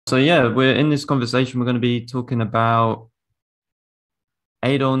So yeah, we're in this conversation. We're going to be talking about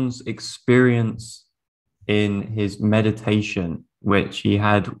Aodhan's experience in his meditation, which he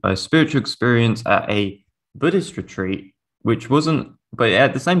had a spiritual experience at a Buddhist retreat, which wasn't, but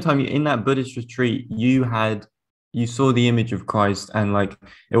at the same time, in that Buddhist retreat, you saw the image of Christ and like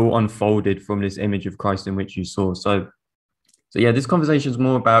it all unfolded from this image of Christ in which you saw. So yeah, this conversation is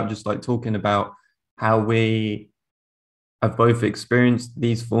more about just like talking about how we have both experienced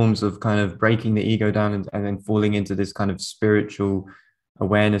these forms of kind of breaking the ego down and then falling into this kind of spiritual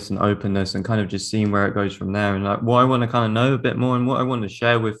awareness and openness and kind of just seeing where it goes from there. And like what I want to kind of know a bit more and what I want to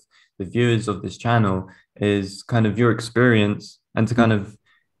share with the viewers of this channel is kind of your experience and to kind of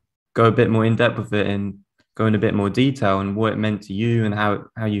go a bit more in depth with it and go in a bit more detail and what it meant to you and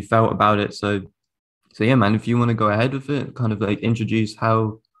how you felt about it. So yeah, man, if you want to go ahead with it, kind of like introduce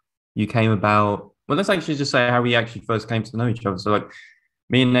how you came about. Well, let's actually just say how we actually first came to know each other. So like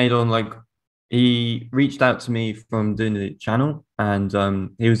me and Aodhan, like he reached out to me from doing the channel and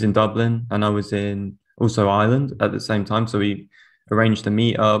he was in Dublin and I was in also Ireland at the same time. So we arranged to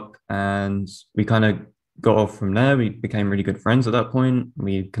meet up and we kind of got off from there. We became really good friends at that point.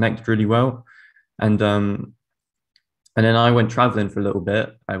 We connected really well. And then I went traveling for a little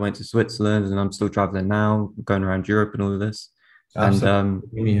bit. I went to Switzerland and I'm still traveling now, going around Europe and all of this. And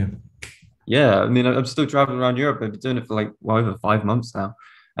Absolutely. Yeah. yeah, I mean, I'm still traveling around Europe. I've been doing it for like well over 5 months now.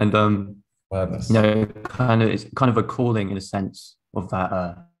 And Madness. kind of it's kind of a calling in a sense of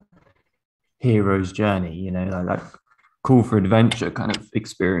that hero's journey, like call for adventure kind of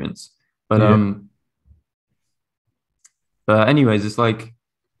experience. But Yeah. but anyways, it's like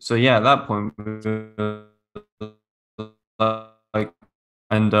so yeah, at that point like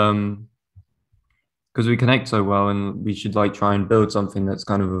and because we connect so well and we should like try and build something that's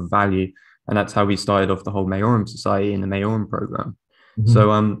kind of value. And that's how we started off the whole Mayorum Society and the Mayorum program.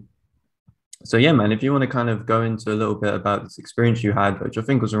 Mhm. So yeah, man, if you want to kind of go into a little bit about this experience you had, which I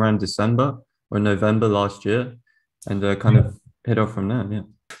think was around December or November last year, and kind Yeah. of hit off from there. Yeah.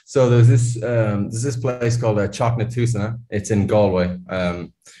 So there's this place called Chocknatusana. It's in Galway.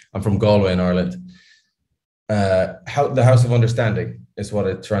 I'm from Galway in Ireland. How the House of Understanding is what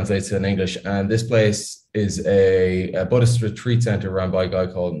it translates to in English. And this place is a Buddhist retreat center run by a guy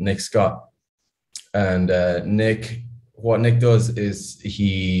called Nick Scott. And what Nick does is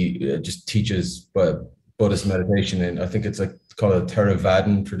he just teaches Buddhist meditation, and I think it's like called a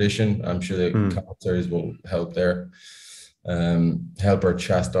Theravadan tradition. I'm sure the Mm. commentaries will help there, help or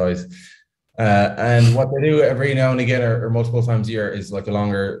chastise. And what they do every now and again, or multiple times a year, is like a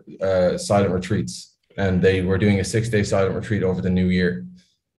longer silent retreats. And they were doing a 6-day silent retreat over the new year.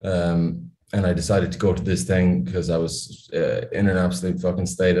 And I decided to go to this thing because I was in an absolute fucking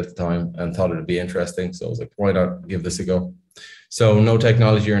state at the time and thought it'd be interesting. So I was like, why not give this a go? So no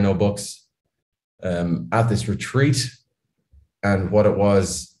technology or no books at this retreat. And what it was,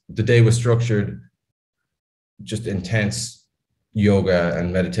 the day was structured just intense yoga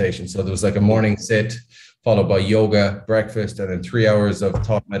and meditation. So there was like a morning sit followed by yoga, breakfast, and then 3 hours of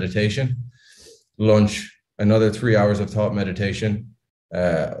thought meditation, lunch, another 3 hours of thought meditation,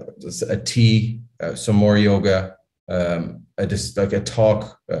 a tea, some more yoga, just like a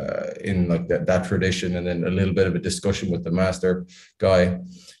talk in like that tradition, and then a little bit of a discussion with the master guy,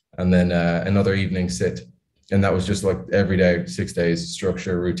 and then another evening sit. And that was just like every day, 6 days,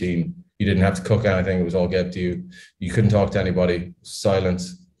 structure, routine. You didn't have to cook anything. It was all given to you. You couldn't talk to anybody,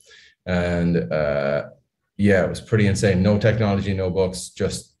 silence. And yeah, it was pretty insane. No technology, no books,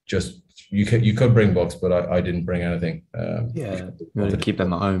 just you could bring books, but I didn't bring anything. Yeah, you want to keep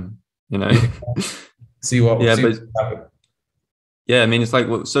them at home, Yeah. See Yeah, see but what happened. yeah, I mean, it's like,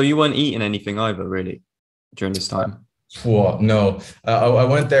 well, so you weren't eating anything either, really, during this time. What? No, I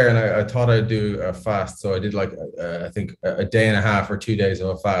went there and I thought I'd do a fast. So I did like, I think a day and a half or 2 days of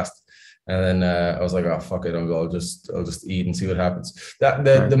a fast. And then I was like, oh, fuck it. I'll just eat and see what happens.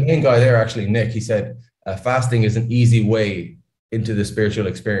 The Right. main guy there, actually, Nick, he said, fasting is an easy way into the spiritual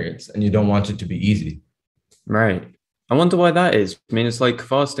experience and you don't want it to be easy. Right. I wonder why that is. I mean, it's like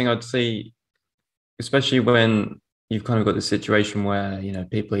fasting, I'd say, especially when you've kind of got the situation where,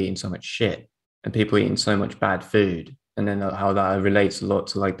 people are eating so much shit and people eating so much bad food. And then how that relates a lot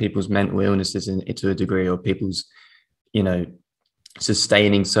to like people's mental illnesses to a degree, or people's, you know,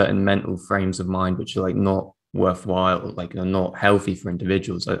 sustaining certain mental frames of mind, which are like not worthwhile, like are not healthy for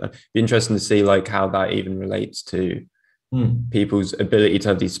individuals. I'd be interesting to see like how that even relates to Hmm. people's ability to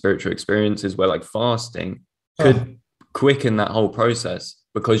have these spiritual experiences where like fasting Oh, could quicken that whole process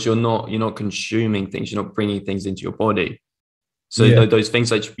because you're not consuming things, you're not bringing things into your body. So yeah. those things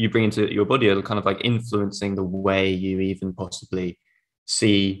that you bring into your body are kind of like influencing the way you even possibly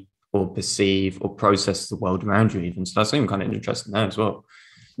see or perceive or process the world around you even. So that's even kind of interesting there as well.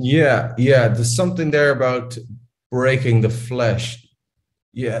 Yeah, yeah. There's something there about breaking the flesh.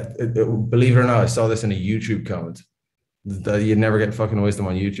 Yeah, believe it or not, I saw this in a YouTube comment. That you'd never get fucking wisdom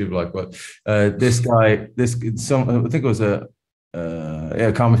on YouTube, like, but this guy, I think it was a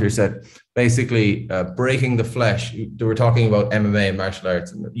commentator said basically breaking the flesh. They were talking about MMA and martial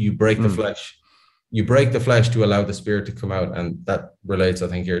arts, and you break the flesh. You break the flesh to allow the spirit to come out, and that relates, I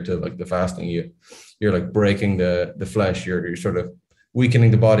think, here to like the fasting. You're like breaking the flesh. You're sort of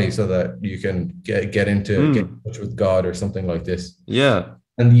weakening the body so that you can get in touch with God or something like this. Yeah.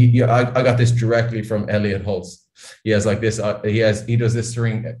 And I got this directly from Elliot Holtz. He has like this. He does this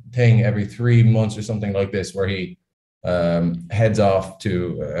thing every 3 months or something like this, where he heads off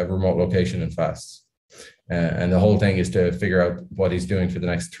to a remote location and fasts. And the whole thing is to figure out what he's doing for the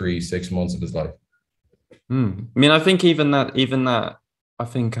next 3-6 months of his life. I mean, I think even that, I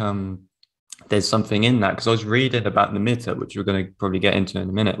think there's something in that, because I was reading about the Nimitta, which we're going to probably get into in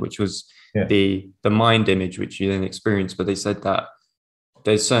a minute, which was the mind image, which you then experience. But they said that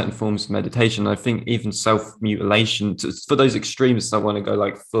there's certain forms of meditation. I think even self-mutilation, for those extremists that want to go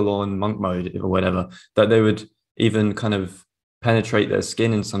like full on monk mode or whatever, that they would even kind of penetrate their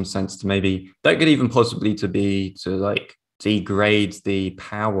skin in some sense to maybe, that could even possibly to like degrade the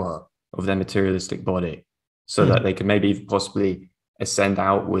power of their materialistic body, so that they could maybe even possibly ascend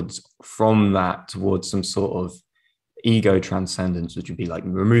outwards from that towards some sort of ego transcendence, which would be like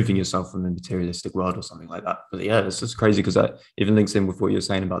removing yourself from the materialistic world or something like that. But yeah, it's just crazy because that even links in with what you're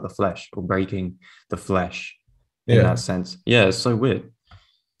saying about the flesh, or breaking the flesh in that sense. Yeah, it's so weird.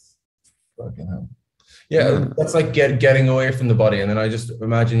 Fucking hell. Yeah, that's like getting away from the body. And then I just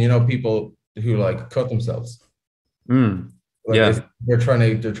imagine, people who like cut themselves. Like they're trying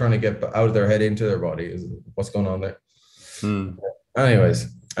to get out of their head into their body. Is what's going on there. Anyways.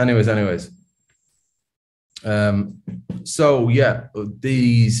 So yeah,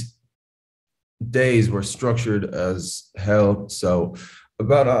 these days were structured as hell. So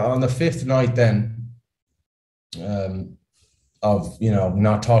about on the 5th night then, of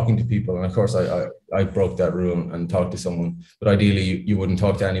not talking to people, and of course I broke that rule and talked to someone, but ideally you wouldn't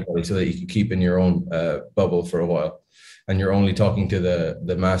talk to anybody, so that you could keep in your own bubble for a while, and you're only talking to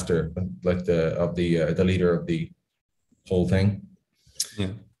the master, like the leader of the whole thing. Yeah.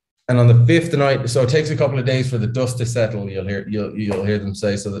 And on the 5th night, so it takes a couple of days for the dust to settle. You'll hear them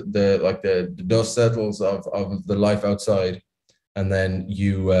say, so that the dust settles of the life outside, and then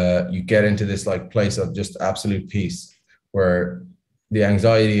you get into this like place of just absolute peace, where the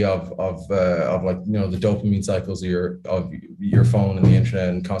anxiety of like the dopamine cycles of your phone and the internet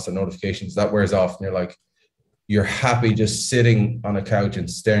and constant notifications, that wears off, and you're happy just sitting on a couch and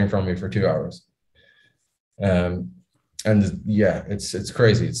staring from you for 2 hours. And yeah, it's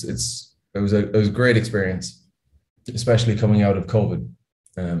crazy. It was a great experience, especially coming out of COVID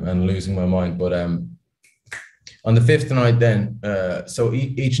and losing my mind. But on the 5th night then, so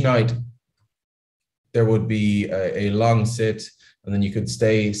each night there would be a long sit, and then you could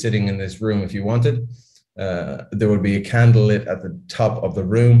stay sitting in this room if you wanted. There would be a candle lit at the top of the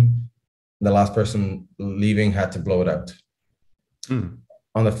room. The last person leaving had to blow it out.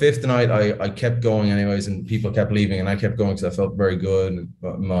 On the 5th night, I kept going anyways, and people kept leaving, and I kept going because I felt very good.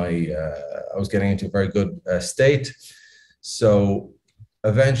 I was getting into a very good state. So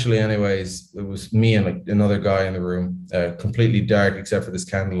eventually, anyways, it was me and like another guy in the room, completely dark except for this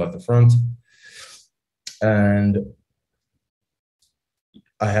candle at the front. And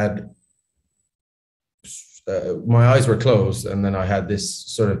I had my eyes were closed, and then I had this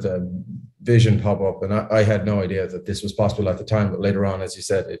sort of vision pop up, and I had no idea that this was possible at the time. But later on, as you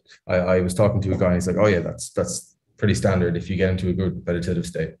said, I was talking to a guy, and he's like, "Oh yeah, that's pretty standard if you get into a good meditative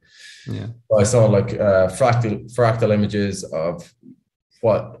state." Yeah. So I saw like fractal images of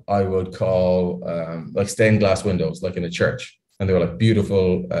what I would call like stained glass windows, like in a church, and they were like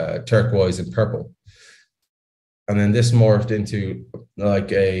beautiful turquoise and purple. And then this morphed into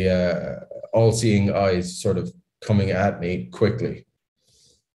like a all-seeing eyes sort of coming at me quickly.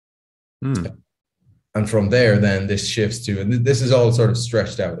 And from there, then this shifts to, and this is all sort of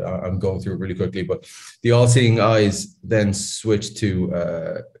stretched out. I'm going through it really quickly, but the all-seeing eyes then switched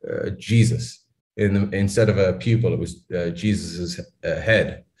to Jesus. Instead of a pupil, it was Jesus's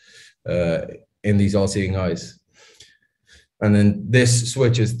head in these all-seeing eyes. And then this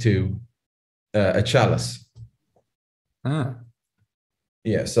switches to a chalice.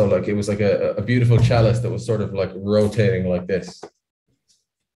 Yeah, so like it was like a beautiful chalice that was sort of like rotating like this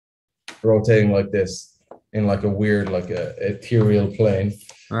in like a weird, like a ethereal plane.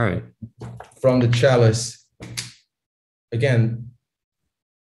 Right. From the chalice, again,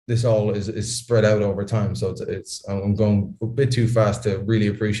 this all is spread out over time. So it's I'm going a bit too fast to really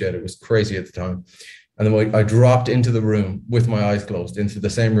appreciate it. It was crazy at the time. And then I dropped into the room with my eyes closed, into the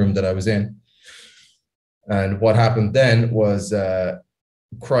same room that I was in. And what happened then was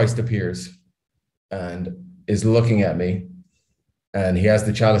Christ appears and is looking at me, and he has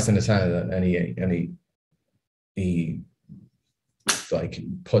the chalice in his hand, and he like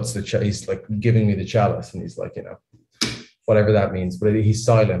puts he's like giving me the chalice, and he's like, whatever that means, but he's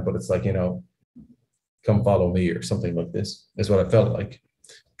silent, but it's like, come follow me or something like this is what I felt like.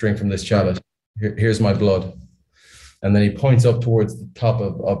 Drink from this chalice. Here's my blood. And then he points up towards the top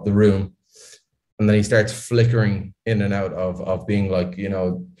of the room, and then he starts flickering in and out of being like,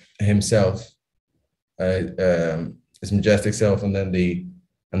 himself, his majestic self, and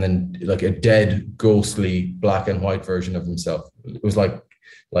then like a dead, ghostly black and white version of himself. It was like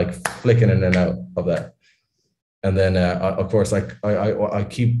flicking in and out of that. And then, of course, like I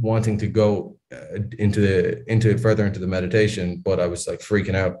keep wanting to go further into the meditation, but I was like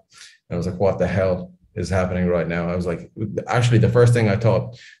freaking out. And I was like, what the hell is happening right now? I was like, actually, the first thing I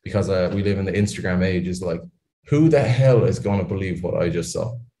thought, because we live in the Instagram age, is like, who the hell is going to believe what I just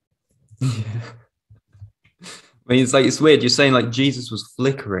saw? Yeah. I mean, it's weird. You're saying like Jesus was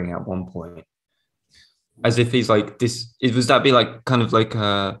flickering at one point, as if he's like this. Was that be like kind of like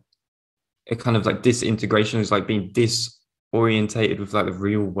a kind of like disintegration? Is like being disorientated with like the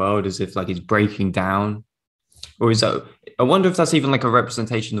real world, as if like he's breaking down, or is that? I wonder if that's even like a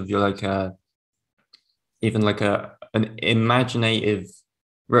representation of your like even like an imaginative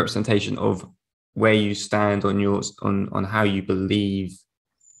representation of where you stand on how you believe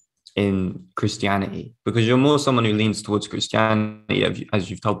in Christianity, because you're more someone who leans towards Christianity, as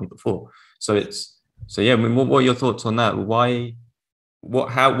you've told me before. So yeah. I mean, what are your thoughts on that? What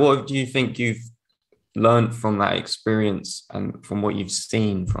do you think you've learned from that experience and from what you've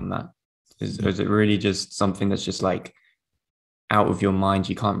seen from that? Is it really just something that's just like out of your mind?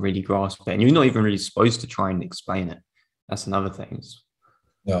 You can't really grasp it, and you're not even really supposed to try and explain it. That's another thing.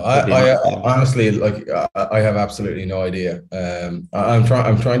 No, I honestly, like, I have absolutely no idea. I'm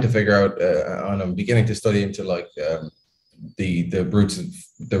trying to figure out, and I'm beginning to study into like the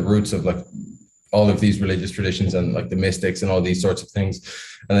roots of like all of these religious traditions and like the mystics and all these sorts of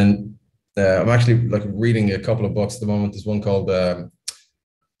things. And then I'm actually like reading a couple of books at the moment. There's one called The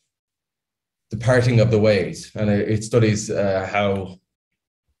Parting of the Ways, and it studies how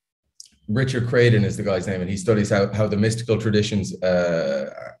Richard Craden is the guy's name, and he studies how the mystical traditions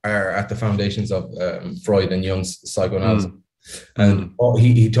are at the foundations of Freud and Jung's psychoanalysis. And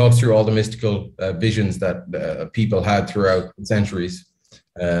he talks through all the mystical visions that people had throughout the centuries.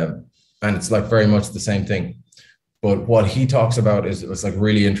 And it's like very much the same thing. But what he talks about is like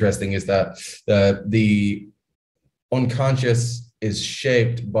really interesting, is that the unconscious is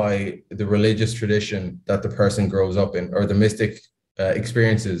shaped by the religious tradition that the person grows up in, or the mystic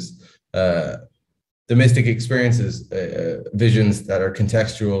experiences. Visions that are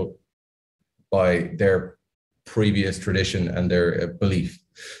contextual by their previous tradition and their belief.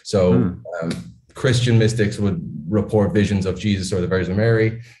 So Christian mystics would report visions of Jesus or the Virgin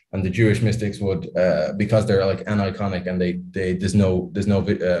Mary, and the Jewish mystics would, because they're like aniconic and there's no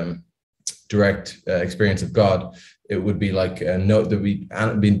direct experience of God, it would be like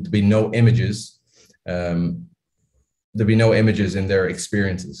there'd be no images. There'd be no images in their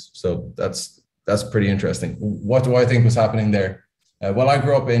experiences. So that's pretty interesting. What do I think was happening there? Well, I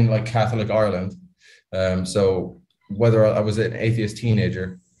grew up in like Catholic Ireland. So whether I was an atheist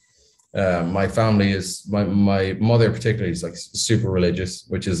teenager, my family is, my mother particularly is like super religious,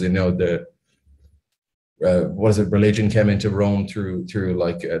 which is, religion came into Rome through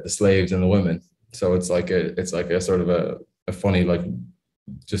like the slaves and the women. So it's like a sort of a funny, like,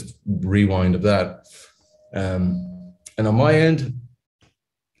 just rewind of that. And on my end,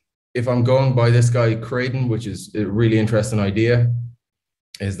 if I'm going by this guy Craden, which is a really interesting idea,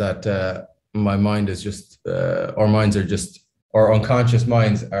 is that my mind is just, our unconscious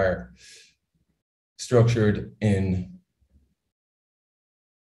minds are structured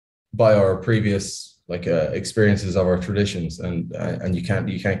by our previous like experiences of our traditions, and you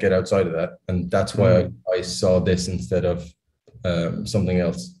can't get outside of that, and that's why I saw this instead of something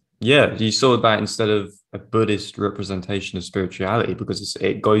else. Yeah, you saw that instead of a Buddhist representation of spirituality, because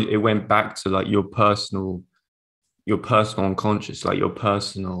it went back to like your personal unconscious, like your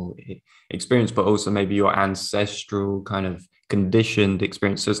personal experience, but also maybe your ancestral kind of conditioned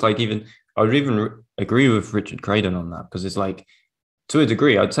experience. So it's like, I would even agree with Richard Craden on that, because it's like, to a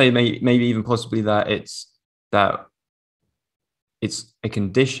degree, I'd say maybe even possibly that it's a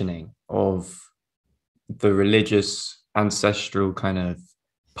conditioning of the religious ancestral kind of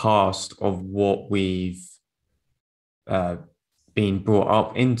past of what we've uh, been brought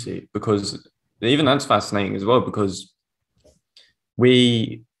up into, because even that's fascinating as well, because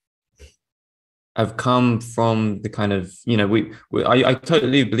we have come from the kind of, I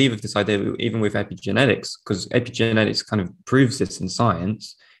totally believe of this idea, even with epigenetics, because epigenetics kind of proves this in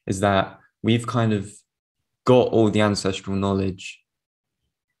science, is that we've kind of got all the ancestral knowledge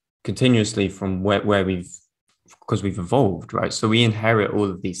continuously from where we've, because we've evolved, right? So we inherit all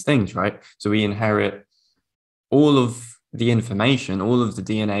of these things, right? So we inherit all of the information, all of the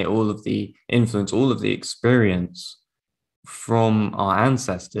DNA, all of the influence, all of the experience from our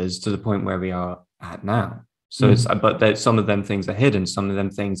ancestors to the point where we are at now. So it's, but some of them things are hidden, some of them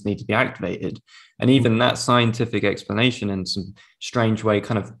things need to be activated. And even that scientific explanation in some strange way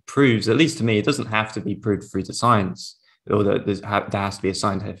kind of proves, at least to me, it doesn't have to be proved through the science, or that there has to be a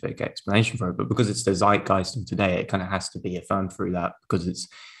scientific explanation for it, but because it's the zeitgeist of today, it kind of has to be affirmed through that, because it's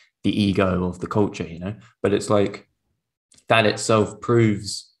the ego of the culture, but it's like that itself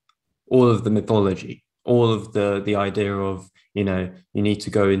proves all of the mythology, all of the idea of, you need to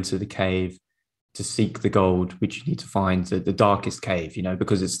go into the cave to seek the gold, which you need to find the darkest cave,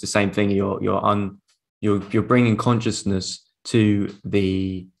 because it's the same thing. You're bringing consciousness to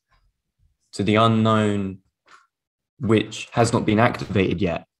the unknown, which has not been activated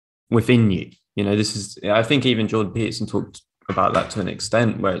yet within you. This is, I think even Jordan Peterson talked about that to an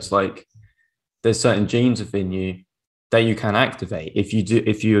extent, where it's like there's certain genes within you that you can activate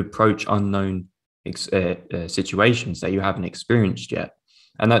if you approach unknown situations that you haven't experienced yet.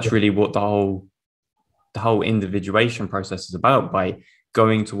 And that's really what the whole individuation process is about, by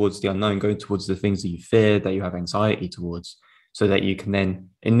going towards the unknown, going towards the things that you fear, that you have anxiety towards, so that you can then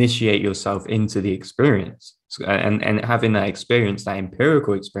initiate yourself into the experience. And having that experience, that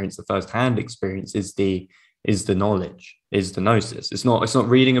empirical experience, the first-hand experience, is the knowledge, is the gnosis. It's not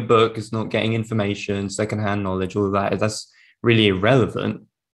reading a book, it's not getting information, secondhand knowledge, all of that. That's really irrelevant,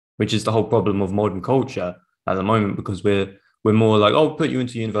 which is the whole problem of modern culture at the moment, because we're more like, oh, put you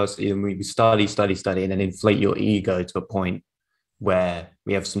into university and we study, and then inflate your ego to a point where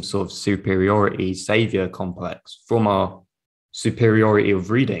we have some sort of superiority savior complex from our superiority of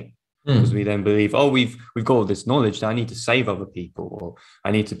reading, because we then believe, oh, we've got all this knowledge that I need to save other people, or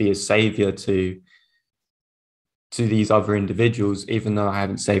I need to be a savior to these other individuals, even though I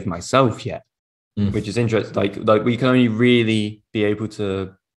haven't saved myself yet. Which is interesting. Like we can only really be able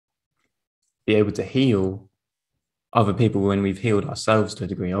to heal other people when we've healed ourselves to a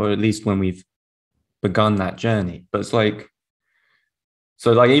degree, or at least when we've begun that journey. But it's like,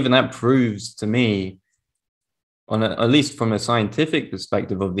 so like even that proves to me, at least from a scientific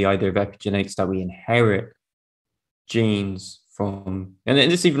perspective, of the idea of epigenetics, that we inherit genes from, and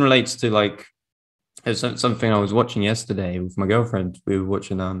this even relates to like, it's something I was watching yesterday with my girlfriend. We were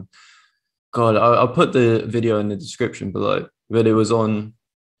watching God, I'll put the video in the description below, but it was on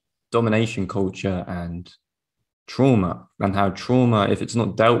domination culture and trauma, and how trauma, if it's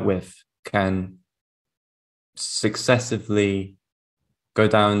not dealt with, can successively go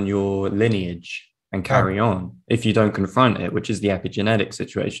down your lineage and carry on if you don't confront it, which is the epigenetic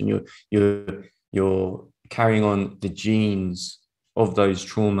situation. You're carrying on the genes of those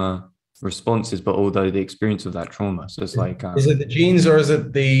trauma responses, but although the experience of that trauma. So it's like, is it the genes, or is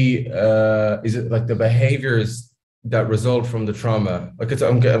it like the behaviors that result from the trauma? Like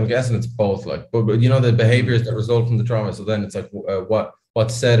I'm guessing it's both. Like, but the behaviors that result from the trauma. So then it's like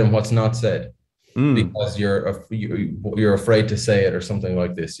what's said and what's not said, because you're afraid to say it or something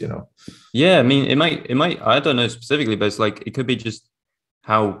like this. Yeah, I mean, it might. I don't know specifically, but it's like it could be just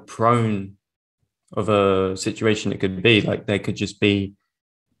how prone of a situation it could be. Like there could just be,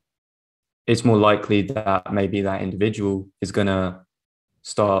 it's more likely that maybe that individual is gonna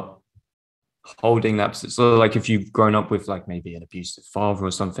start holding that. So like if you've grown up with like maybe an abusive father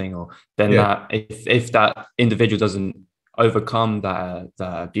or something, or then that if that individual doesn't overcome that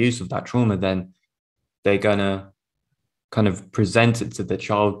abuse of that trauma, then they're gonna kind of present it to the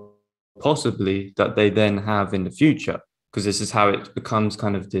child, possibly, that they then have in the future, because this is how it becomes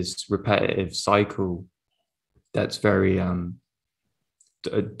kind of this repetitive cycle that's very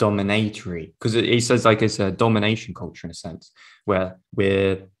dominatory, because he says like it's a domination culture in a sense, where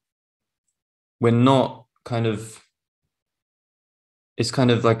we're not kind of, it's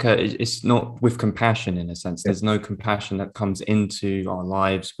kind of like it's not with compassion in a sense. There's no compassion that comes into our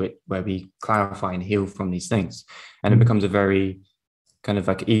lives where we clarify and heal from these things, and it becomes a very kind of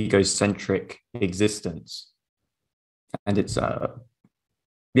like egocentric existence. And it's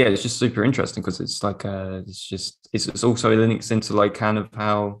it's just super interesting, because it's like it's also links into like kind of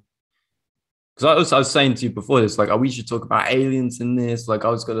how, because I was saying to you before this, like, oh, we should talk about aliens in this. Like, I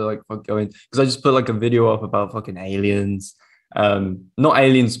was gonna like fuck going because I just put like a video up about fucking aliens. Not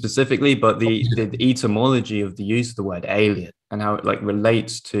aliens specifically, but the etymology of the use of the word alien and how it like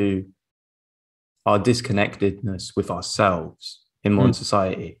relates to our disconnectedness with ourselves in modern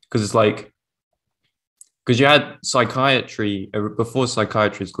society. Because it's like because you had psychiatry before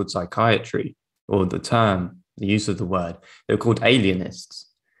psychiatry is called psychiatry or the term, the use of the word, they were called alienists.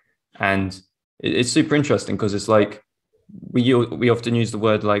 And it's super interesting because it's like we often use the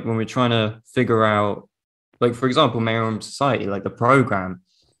word like when we're trying to figure out, like, for example, Mayorum Society, like the program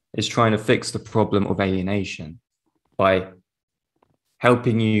is trying to fix the problem of alienation by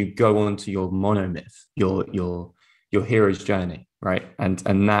helping you go on to your monomyth, your hero's journey, right?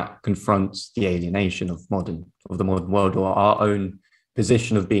 And that confronts the alienation of the modern world or our own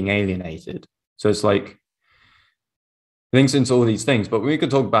position of being alienated. So it's like links into all these things, but we could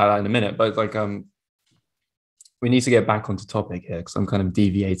talk about that in a minute. But like we need to get back onto topic here because I'm kind of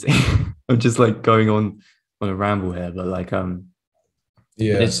deviating. I'm just like going on a ramble here, but like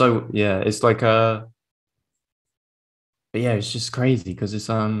Yeah. it's so yeah, it's like but yeah, it's just crazy because it's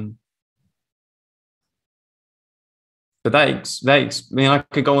but I mean, I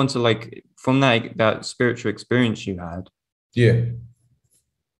could go on to like from that spiritual experience you had. Yeah.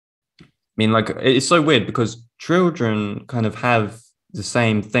 I mean, like it's so weird because children kind of have the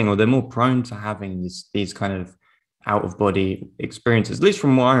same thing, or they're more prone to having these kind of out of body experiences, at least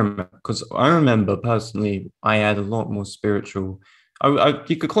from what I remember. Because I remember personally, I had a lot more spiritual.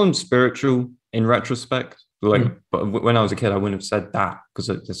 You could call them spiritual in retrospect. Like, but when I was a kid, I wouldn't have said that because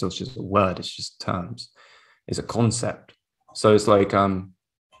it's just a word. It's just terms. It's a concept. So it's like,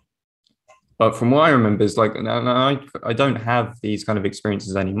 but from what I remember, it's like, no, I don't have these kind of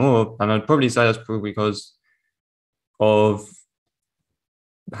experiences anymore. And I'd probably say that's probably because of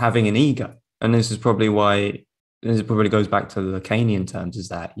having an ego. And this probably goes back to the Lacanian terms, is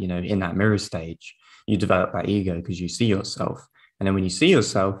that, you know, in that mirror stage, you develop that ego because you see yourself. And then when you see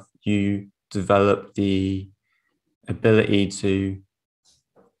yourself, you develop the ability to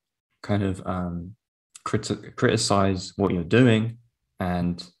kind of criticize what you're doing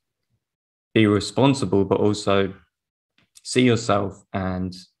and be responsible, but also see yourself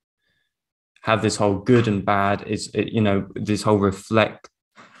and have this whole good and bad this whole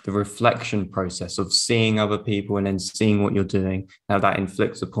the reflection process of seeing other people and then seeing what you're doing. Now that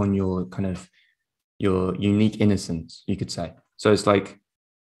inflicts upon your kind of your unique innocence, you could say. So it's like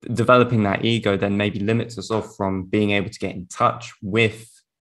developing that ego then maybe limits us off from being able to get in touch with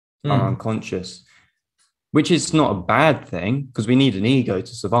our unconscious, which is not a bad thing because we need an ego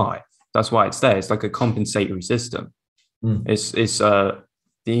to survive. That's why it's there. It's like a compensatory system. It's the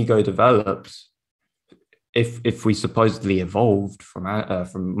ego develops. If we supposedly evolved from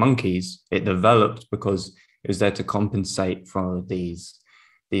monkeys, it developed because it was there to compensate for these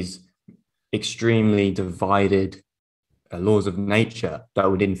extremely divided laws of nature that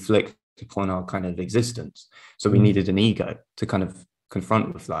would inflict upon our kind of existence. So we needed an ego to kind of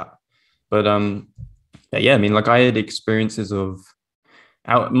confront with that. But yeah, I mean, like I had experiences of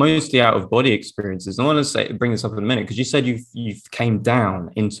mostly out of body experiences. I want to bring this up in a minute because you said you've came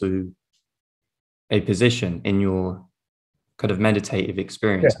down into a position in your kind of meditative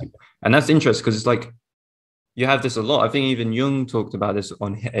experience. Yeah. And that's interesting because it's like you have this a lot. I think even Jung talked about this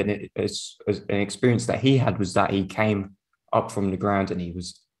it's an experience that he had was that he came up from the ground and he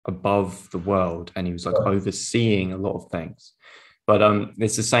was above the world and he was like overseeing a lot of things. But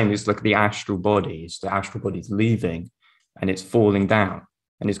it's the same. It's like the astral body. It's the astral body's leaving and it's falling down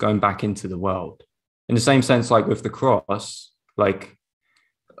and it's going back into the world. In the same sense, like with the cross, like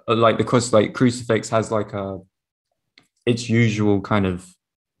the cross, like crucifix has like its usual kind of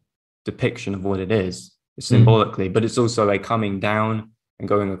depiction of what it is symbolically, but it's also like coming down and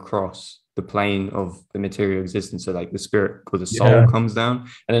going across the plane of the material existence. So like the spirit or the soul comes down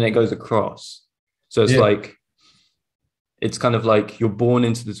and then it goes across. So it's like, it's kind of like you're born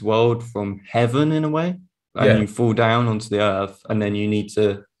into this world from heaven in a way, and you fall down onto the earth, and then you need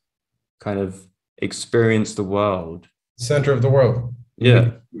to kind of experience the world. Center of the world.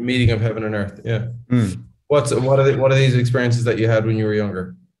 Yeah. Meeting of heaven and earth. Yeah. What are these experiences that you had when you were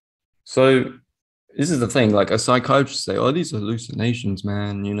younger? So this is the thing, like a psychiatrist say, oh, these are hallucinations,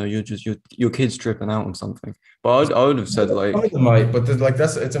 man. You know, your kid's tripping out on something. But I would have said like, might, but like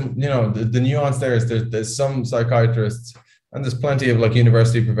it's you know, the nuance there is there's some psychiatrists and there's plenty of like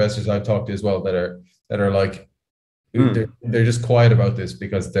university professors I've talked to as well that are like they're just quiet about this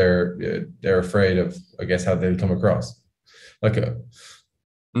because they're afraid of, I guess, how they'll come across. Like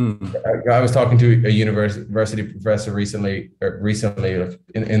I was talking to a university professor recently like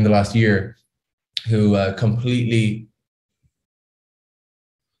in the last year, who completely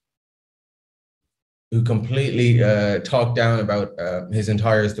talked down about his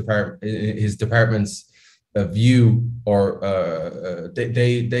department's view, or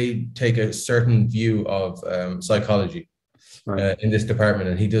they take a certain view of psychology Right. in this department,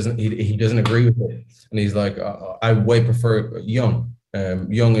 and he doesn't agree with it, and he's like, I way prefer Jung,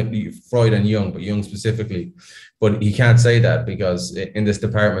 Freud and Jung, but Jung specifically, but he can't say that because in this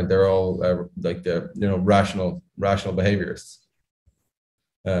department they're all like the rational behaviorists.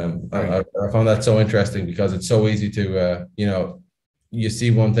 Right. I found that so interesting because it's so easy to you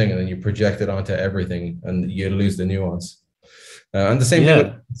see one thing and then you project it onto everything and you lose the nuance. And the same thing with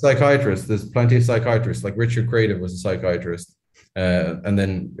Yeah. psychiatrists. There's plenty of psychiatrists. Like Richard Cradock was a psychiatrist, and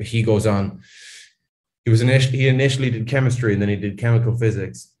then he goes on. He initially did chemistry, and then he did chemical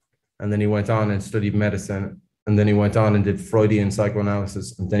physics, and then he went on and studied medicine, and then he went on and did Freudian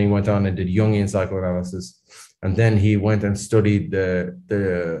psychoanalysis, and then he went on and did Jungian psychoanalysis, and then he went and studied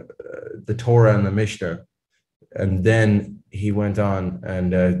the Torah and the Mishnah, and then he went on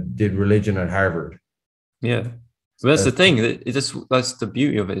and did religion at Harvard. Yeah. So that's the That's thing. That's the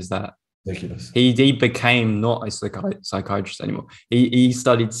beauty of it, is that ridiculous. he became not a psychiatrist anymore. He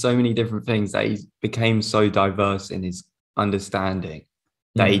studied so many different things that he became so diverse in his understanding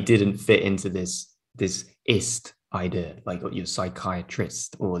that he didn't fit into this ist idea, like you're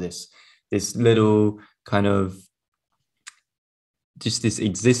psychiatrist, or this little kind of just this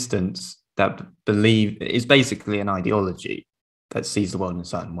existence that believe is basically an ideology that sees the world in a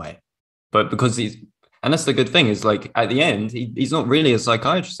certain way. But because and that's the good thing, is like at the end, he's not really a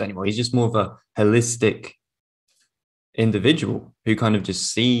psychiatrist anymore. He's just more of a holistic individual who kind of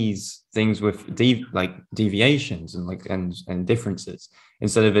just sees things with deviations and differences,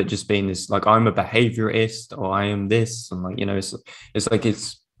 instead of it just being this like, I'm a behaviorist or I am this, and like, it's like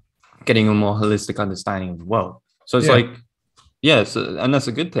it's getting a more holistic understanding of the world. So it's like, yeah, so, and that's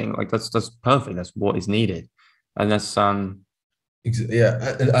a good thing. Like that's perfect. That's what is needed, and that's Yeah,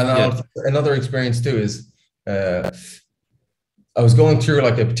 and another experience too is I was going through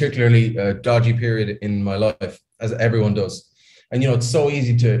like a particularly dodgy period in my life, as everyone does. And it's so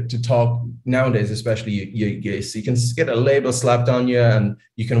easy to talk nowadays, especially you can get a label slapped on you, and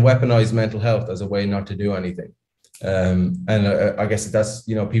you can weaponize mental health as a way not to do anything. And I guess that's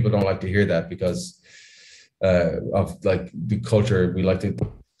people don't like to hear that because of like the culture. We like to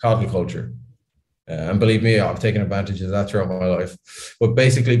coddle culture. And believe me, I've taken advantage of that throughout my life. But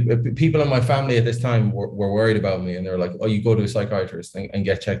basically, people in my family at this time were worried about me, and they were like, "Oh, you go to a psychiatrist and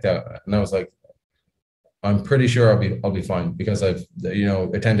get checked out." And I was like, "I'm pretty sure I'll be fine because I've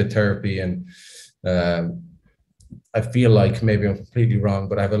attended therapy, and I feel like maybe I'm completely wrong,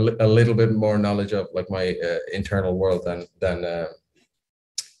 but I have a little bit more knowledge of like my internal world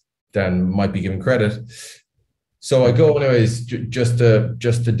than might be given credit." So I go anyways, just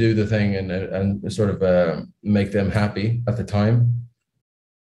to do the thing and sort of make them happy at the time.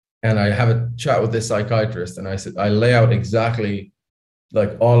 And I have a chat with this psychiatrist, and I lay out exactly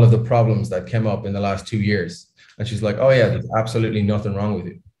like all of the problems that came up in the last 2 years. And she's like, "Oh yeah, there's absolutely nothing wrong with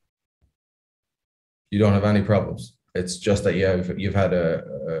you. You don't have any problems. It's just that you've had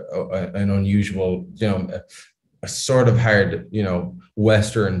an unusual, a sort of hard,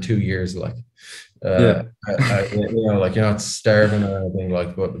 Western 2 years, like." Like you're not starving or anything,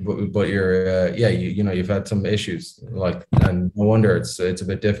 like, but you're, you've had some issues, like, and no wonder it's a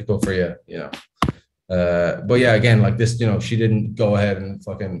bit difficult for you, but yeah, again, like this, she didn't go ahead and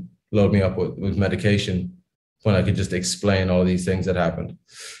fucking load me up with medication when I could just explain all these things that happened.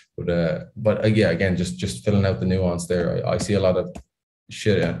 But yeah, again, just filling out the nuance there. I see a lot of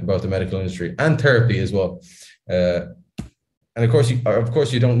shit about the medical industry and therapy as well, and of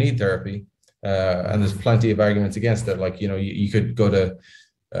course you don't need therapy. And there's plenty of arguments against it. Like, you could go to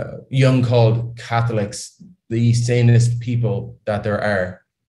Jung called Catholics the sanest people that there are.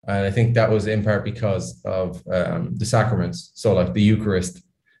 And I think that was in part because of the sacraments. So like the Eucharist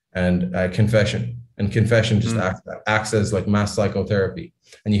and confession. And confession just acts as like mass psychotherapy.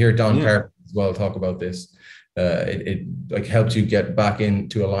 And you hear Don Carter as well talk about this. It like helps you get back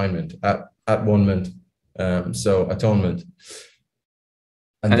into alignment at one-ment. So atonement.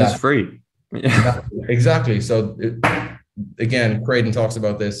 And it's free. Exactly. So again, Craydon talks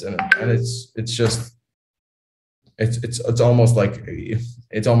about this, and it's just it's almost like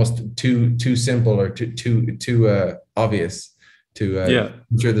it's almost too simple or too obvious to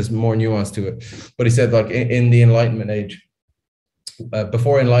I'm sure there's more nuance to it. But he said, like, in the Enlightenment age,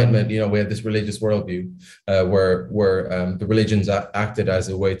 before Enlightenment, we had this religious worldview where the religions acted as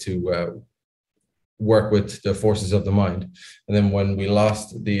a way to work with the forces of the mind. And then when we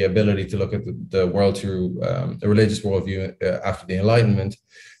lost the ability to look at the world through a religious worldview after the Enlightenment,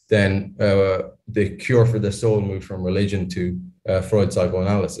 then the cure for the soul moved from religion to Freud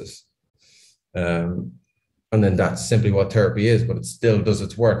psychoanalysis. And then that's simply what therapy is, but it still does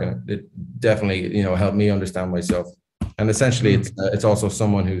its work, and it definitely, helped me understand myself. And essentially, it's also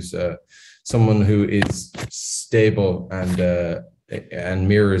someone who is stable and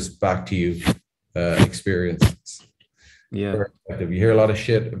mirrors back to you experiences. Yeah. You hear a lot of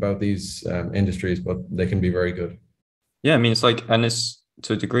shit about these industries, but they can be very good. Yeah, I mean, it's like, and it's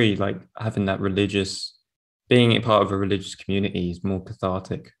to a degree, like having that being a part of a religious community is more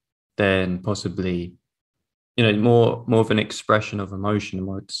cathartic than possibly, more of an expression of emotion,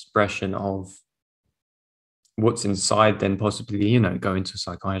 more expression of what's inside than possibly, going to a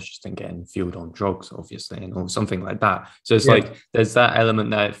psychiatrist and getting fueled on drugs, obviously, or something like that. So it's like there's that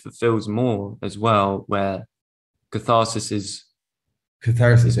element that it fulfills more as well, where catharsis is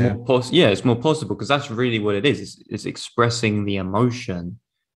more it's more possible, because that's really what it is. It's expressing the emotion.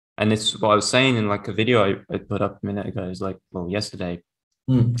 And this is what I was saying in like a video I put up a minute ago. It's like, well, yesterday.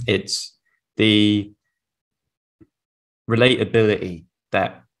 It's the relatability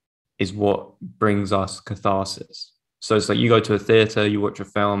that is what brings us catharsis. So it's like you go to a theater, you watch a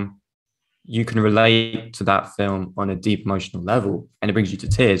film, you can relate to that film on a deep emotional level, and it brings you to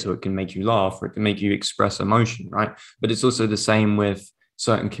tears, or it can make you laugh, or it can make you express emotion, right? But it's also the same with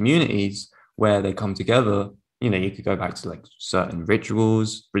certain communities where they come together. You could go back to like certain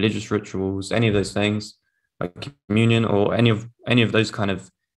rituals, religious rituals, any of those things, like communion, or any of those kind of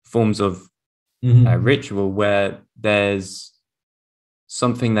forms of ritual, where there's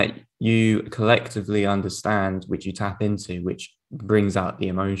something that you collectively understand, which you tap into, which brings out the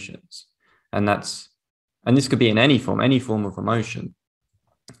emotions. And this could be in any form of emotion.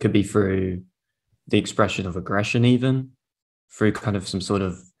 It could be through the expression of aggression, even through kind of some sort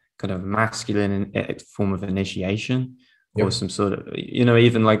of masculine form of initiation, or some sort of,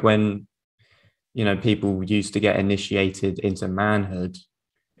 even like when, people used to get initiated into manhood,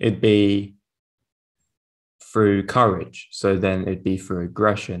 it'd be through courage. So then it'd be through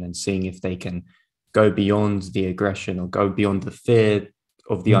aggression, and seeing if they can go beyond the aggression, or go beyond the fear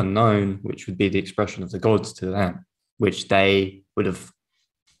of the unknown, which would be the expression of the gods to them, which they would have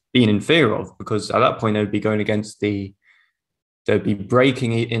been in fear of, because at that point they would be going against they'd be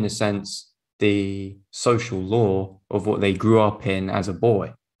breaking, in a sense, the social law of what they grew up in as a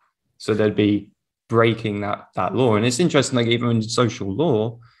boy. So they'd be breaking that law. And it's interesting, like even in social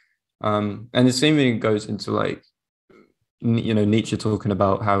law, and the same thing goes into like, Nietzsche talking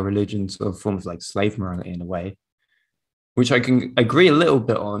about how religion's a form of like slave morality in a way, which I can agree a little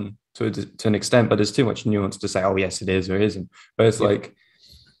bit on to an extent, but there's too much nuance to say, oh yes, it is or it isn't. But it's like,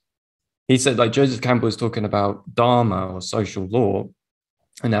 he said, like Joseph Campbell was talking about dharma, or social law,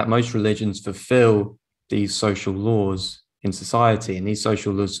 and that most religions fulfill these social laws in society. And these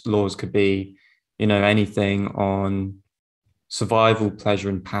social laws could be, anything on survival, pleasure,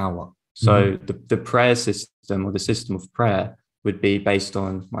 and power. So the prayer system, or the system of prayer, would be based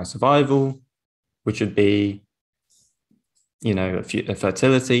on my survival, which would be,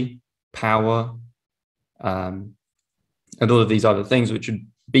 fertility, power, and all of these other things, which would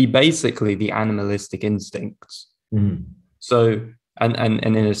be basically the animalistic instincts. So, and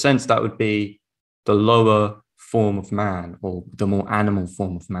in a sense, that would be the lower form of man, or the more animal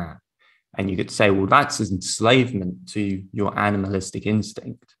form of man. And you could say, well, that's enslavement to your animalistic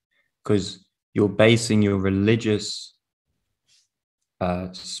instinct, because you're basing your religious,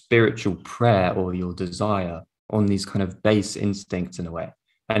 spiritual prayer, or your desire, on these kind of base instincts in a way.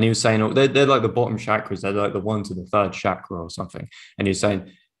 And he was saying, oh, they're like the bottom chakras, they're like the 1 to the 3rd chakra or something. And he was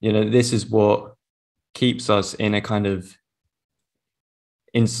saying, this is what keeps us in a kind of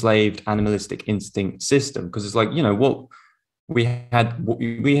enslaved animalistic instinct system, because it's like, what we've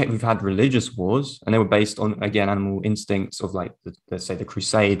had religious wars, and they were based on, again, animal instincts of like let's say the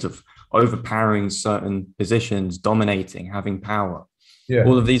Crusades, of overpowering certain positions, dominating, having power,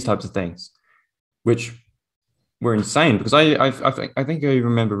 all of these types of things, which were insane. Because I think I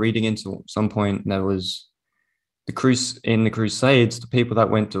remember reading into some point, there was in the Crusades, the people that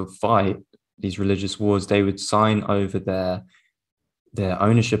went to fight these religious wars, they would sign over their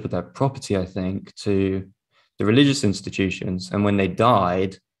ownership of their property, I think, to the religious institutions. And when they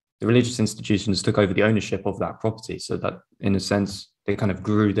died, the religious institutions took over the ownership of that property. So that, in a sense, they kind of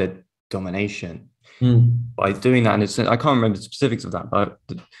grew their domination by doing that. And I can't remember the specifics of that, but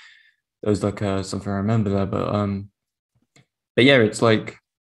there was like something I remember there. But yeah, it's like,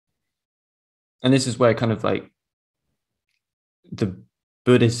 and this is where kind of like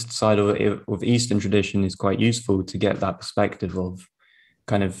Buddhist side of Eastern tradition is quite useful to get that perspective of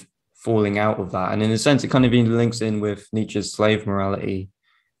kind of falling out of that. And in a sense, it kind of even links in with Nietzsche's slave morality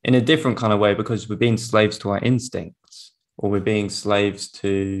in a different kind of way, because we're being slaves to our instincts, or we're being slaves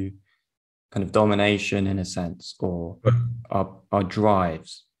to kind of domination in a sense, or our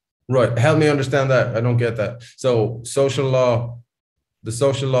drives. Right. Help me understand that. I don't get that. So social law, the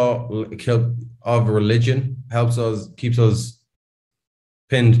social law of religion keeps us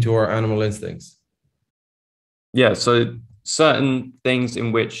pinned to our animal instincts. Yeah. So certain things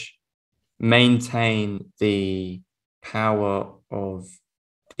in which maintain the power of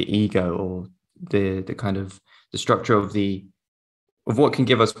the ego, or the kind of the structure of what can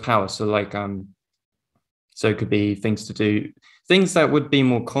give us power. So like so it could be things that would be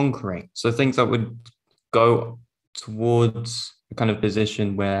more conquering. So things that would go towards a kind of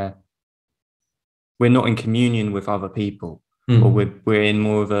position where we're not in communion with other people, or we're in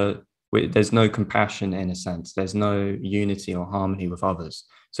more of there's no compassion in a sense. There's no unity or harmony with others.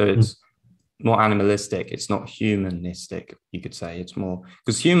 So it's more animalistic. It's not humanistic, you could say. It's more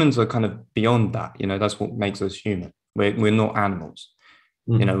because humans are kind of beyond that. That's what makes us human. We're not animals,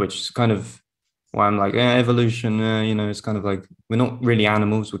 which is kind of why I'm like, evolution, it's kind of like we're not really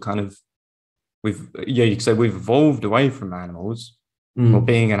animals. You could say we've evolved away from animals or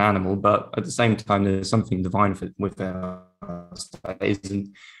being an animal, but at the same time, there's something divine with us that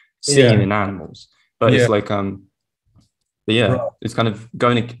isn't seen in animals. But it's like, but yeah, it's kind of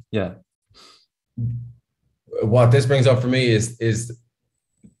going to, yeah. What this brings up for me is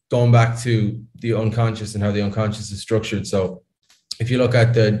going back to the unconscious and how the unconscious is structured. So if you look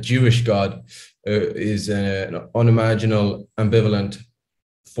at the Jewish God, is an unimaginable, ambivalent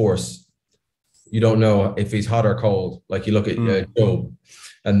force. You don't know if he's hot or cold. Like you look at Job,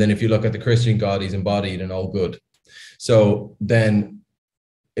 and then if you look at the Christian God, he's embodied and all good. So then,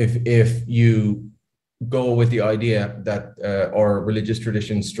 if you go with the idea that our religious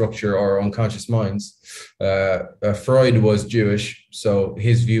tradition structure our unconscious minds, Freud was Jewish, so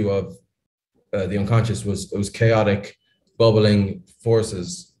his view of the unconscious was chaotic, bubbling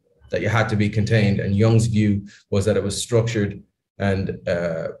forces that you had to be contained, and Jung's view was that it was structured and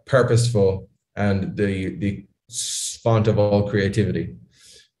purposeful and the font of all creativity.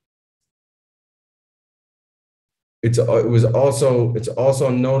 It's also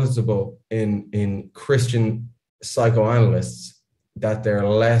noticeable in Christian psychoanalysts that they're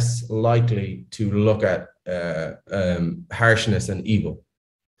less likely to look at harshness and evil.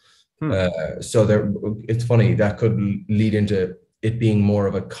 So it's funny, that could lead into it being more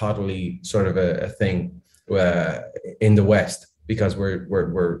of a coddly sort of a thing in the West, because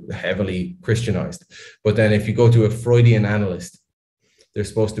we're heavily Christianized. But then if you go to a Freudian analyst, they're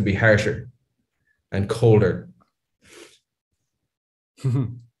supposed to be harsher and colder.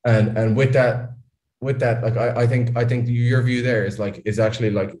 and with that, like I think your view there is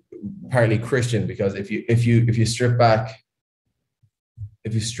actually like partly Christian, because if you strip back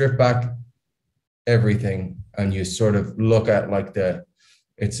everything and you sort of look at like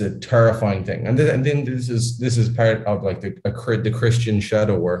it's a terrifying thing, and then this is part of like the Christian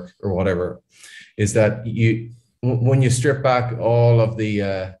shadow work or whatever, is that when you strip back all of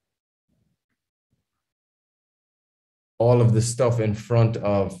the stuff in front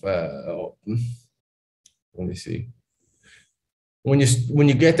of let me see, when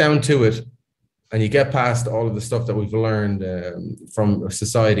you get down to it and you get past all of the stuff that we've learned from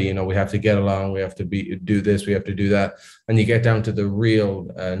society, we have to get along, we have to do this, we have to do that, and you get down to the real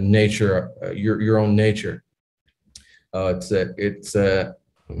nature, your own nature. And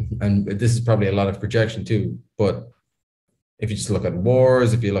this is probably a lot of projection too, but if you just look at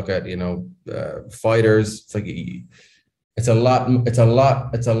wars, if you look at fighters, it's like it's a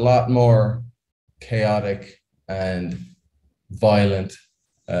lot more chaotic and violent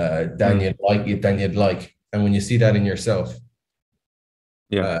than you'd like, and when you see that in yourself,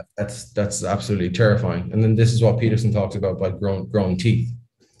 that's absolutely terrifying. And then this is what Peterson talks about by growing teeth,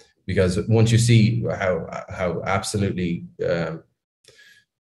 because once you see how absolutely the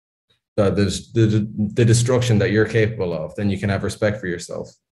destruction that you're capable of, then you can have respect for yourself.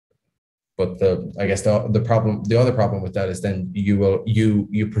 But I guess the other problem with that is then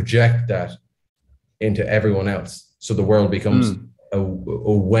you project that into everyone else, so the world becomes a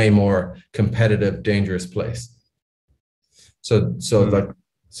way more competitive, dangerous place. So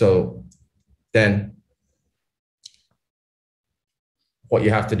then what you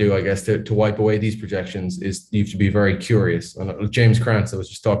have to do, I guess, to wipe away these projections is you have to be very curious. And James Krantz, I was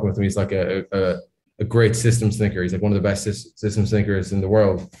just talking with him, he's like a great systems thinker. He's like one of the best systems thinkers in the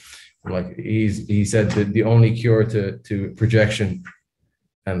world. Like he said that the only cure to projection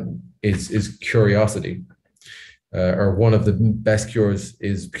and is curiosity, or one of the best cures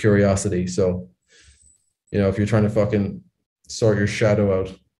is curiosity. So, if you're trying to fucking sort your shadow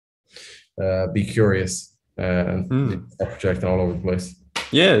out, be curious, and stop projecting all over the place.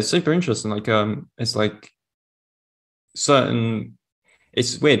 Yeah, it's super interesting. Like, it's like certain.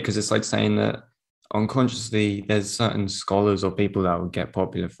 It's weird because it's like saying that unconsciously there's certain scholars or people that would get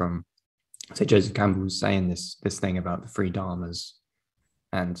popular from, say, Joseph Campbell was saying this thing about the three dharmas,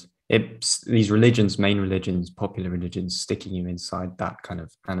 and it's these religions, main religions, popular religions, sticking you inside that kind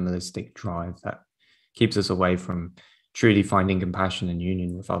of animalistic drive that keeps us away from truly finding compassion and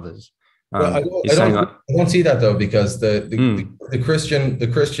union with others. Well, He's saying like, I don't see that though, because the Christian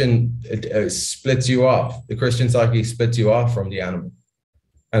splits you off. The Christian psyche splits you off from the animal,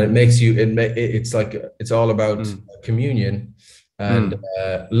 and it makes you. It's like it's all about communion and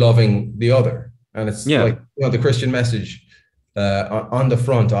loving the other, and it's like the Christian message on the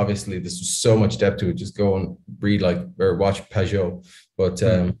front. Obviously, there's so much depth to it. Just go and read or watch Pajot, but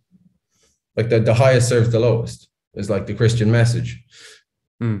like the highest serves the lowest is like the Christian message.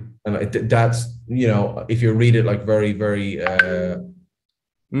 And that's, if you read it like very, very.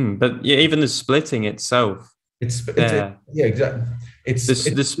 But yeah, even the splitting itself. Yeah, exactly. It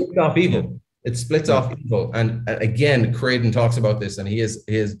splits off evil. Yeah. It splits off evil. And again, Creighton talks about this, and he has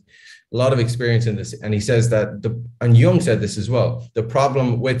a lot of experience in this. And he says that and Jung said this as well. The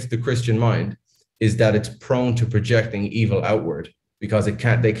problem with the Christian mind is that it's prone to projecting evil outward, because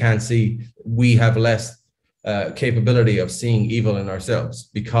they can't see. We have less capability of seeing evil in ourselves,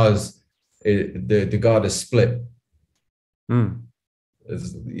 because the God is split. The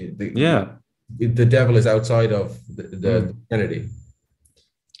devil is outside of the Trinity.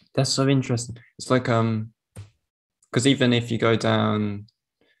 That's so interesting. It's like because even if you go down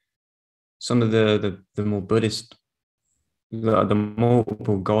some of the more Buddhist, the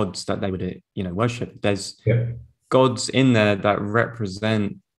multiple gods that they would worship, there's gods in there that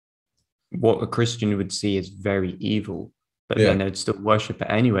represent what a Christian would see as very evil, but then they'd still worship it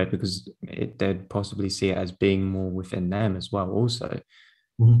anyway, because they'd possibly see it as being more within them as well also.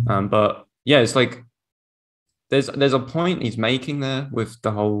 But yeah, it's like there's a point he's making there with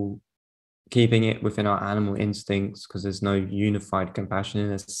the whole keeping it within our animal instincts, because there's no unified compassion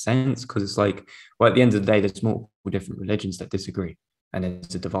in a sense, because it's like, well, at the end of the day, there's multiple different religions that disagree, and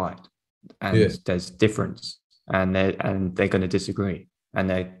there's a divide, and there's difference, and they're going to disagree, and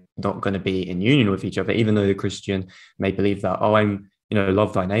they're not going to be in union with each other, even though the Christian may believe that,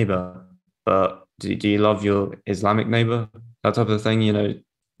 love thy neighbor, but do you love your Islamic neighbor? That type of thing,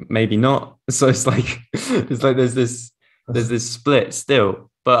 maybe not. So it's like there's this split still.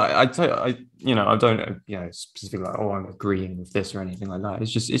 But I don't specifically like, I'm agreeing with this or anything like that.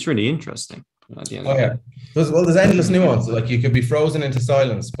 It's really interesting. At the end of the day. There's endless nuance. Like, you could be frozen into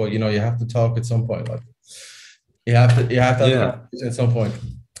silence, but you have to talk at some point. Like, you have to have at some point.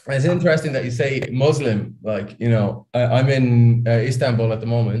 And it's interesting that you say Muslim. Like, I'm in Istanbul at the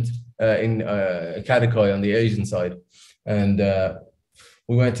moment, in Kadıköy on the Asian side, and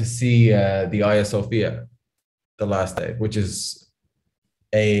we went to see the Hagia Sophia the last day, which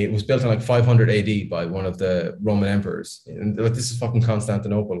it was built in like 500 AD by one of the Roman emperors. And like, this is fucking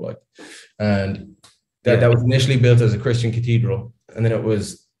Constantinople, like, and that was initially built as a Christian cathedral, and then it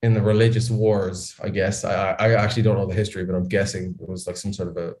was in the religious wars, I guess. I actually don't know the history, but I'm guessing it was like some sort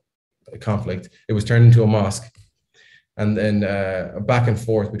of a conflict. It was turned into a mosque, and then back and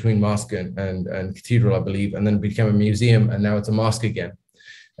forth between mosque and cathedral, I believe, and then it became a museum, and now it's a mosque again.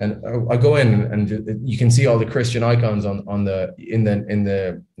 And I go in, and you can see all the Christian icons in the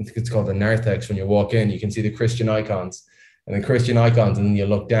I think it's called the narthex. When you walk in, you can see the Christian icons, and then you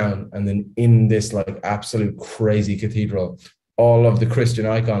look down, and then in this like absolute crazy cathedral, all of the Christian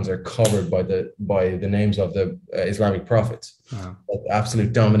icons are covered by the names of the Islamic prophets. Wow. Like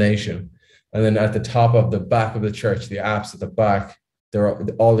absolute domination. And then at the top of the back of the church, the apse at the back, there are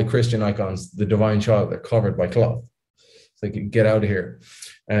all the Christian icons, the divine child, they're covered by cloth. So you can get out of here.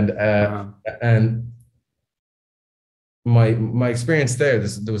 And and my experience there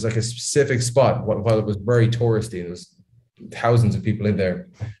was like a specific spot while it was very touristy. There was thousands of people in there.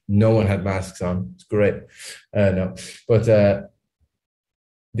 No one had masks on. It's great. No, but there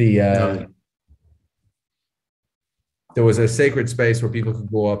was a sacred space where people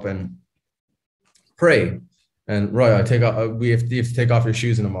could go up and pray. And we have to take off your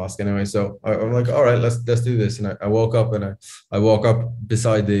shoes in the mosque anyway. So I'm like, all right, let's do this. And I woke up, and I walk up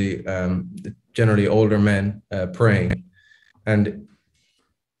beside the generally older men praying, and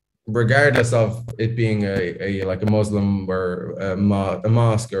regardless of it being a Muslim or a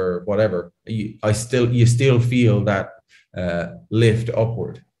mosque or whatever, you still feel that lift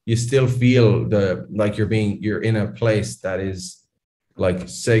upward. You still feel like you're in a place that is like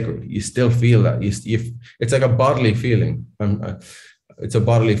sacred. You still feel that. It's like a bodily feeling. It's a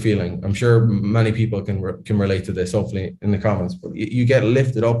bodily feeling. I'm sure many people can relate to this, hopefully in the comments, but you get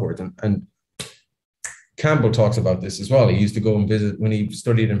lifted upwards. And Campbell talks about this as well. He used to go and visit when he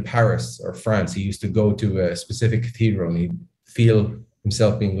studied in Paris or France. He used to go to a specific cathedral and he'd feel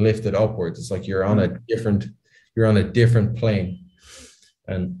himself being lifted upwards. It's like you're on a different plane.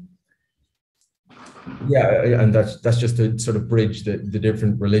 And yeah, and that's just to sort of bridge the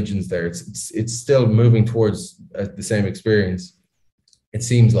different religions there. It's still moving towards the same experience, it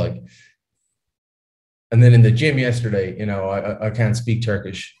seems like. And then in the gym yesterday, I can't speak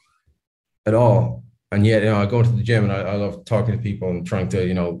Turkish at all. And yet, I go to the gym and I love talking to people and trying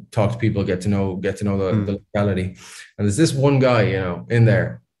to, talk to people, get to know the locality. And there's this one guy, in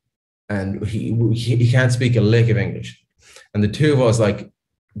there, and he can't speak a lick of English. And the two of us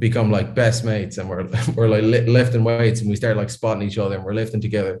become like best mates, and we're like lifting weights, and we start like spotting each other, and we're lifting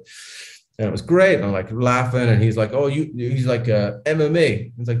together. And it was great. And I'm like laughing, and he's like, he's like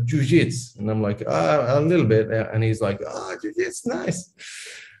MMA. He's like jiu-jitsu. And I'm like, a little bit. And he's like, jiu-jitsu, nice.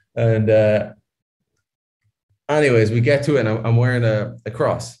 And anyways, we get to it, and I'm wearing a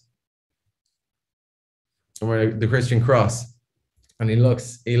cross. I'm wearing the Christian cross, and he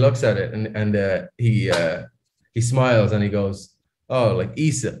looks at it, and he smiles, and he goes, "Oh, like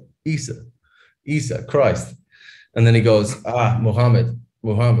Isa, Christ." And then he goes, Muhammad. And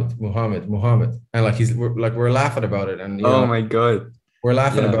we're laughing about it. And my God, we're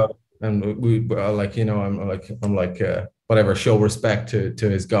laughing about it. And we like, I'm like, whatever, show respect to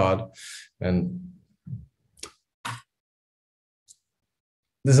his God. And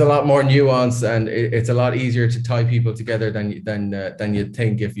there's a lot more nuance, and it's a lot easier to tie people together than you'd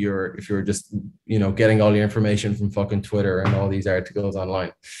think if you're just getting all your information from fucking Twitter and all these articles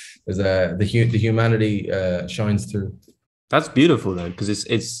online. There's the humanity shines through. That's beautiful though, because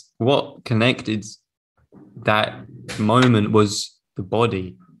it's what connected that moment was the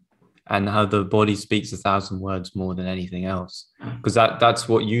body, and how the body speaks 1,000 words more than anything else, because that's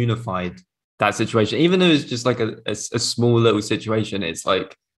what unified that situation. Even though it's just like a small little situation, it's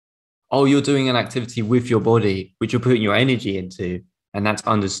like, oh, you're doing an activity with your body, which you're putting your energy into, and that's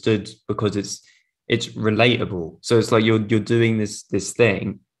understood because it's relatable. So it's like you're doing this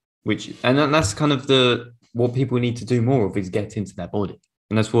thing, and that's kind of what people need to do more of, is get into their body.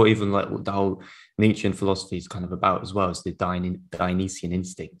 And that's what even like the whole Nietzschean philosophy is kind of about as well, as the Dionysian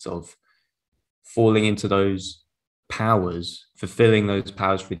instincts of falling into those powers, fulfilling those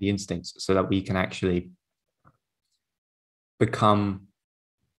powers through the instincts, so that we can actually become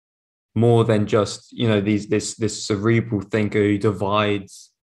more than just this cerebral thinker who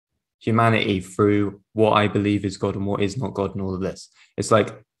divides humanity through what I believe is God and what is not God and all of this. It's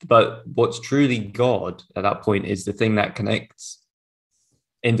like, but what's truly God at that point is the thing that connects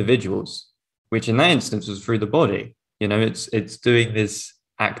individuals, which in that instance was through the body. It's doing this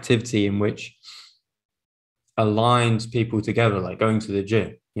activity in which aligns people together, like going to the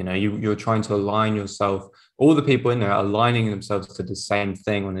gym. You're trying to align yourself. All the people in there are aligning themselves to the same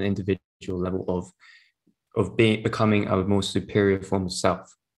thing on an individual level of becoming a more superior form of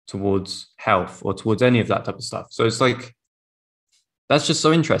self towards health or towards any of that type of stuff. So it's like, that's just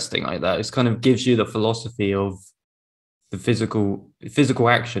so interesting like that. It kind of gives you the philosophy of the physical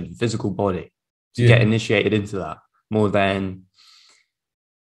action, physical body, to get initiated into that more than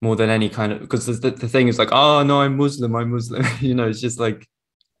any kind of, because the thing is like, oh no, I'm Muslim. It's just like,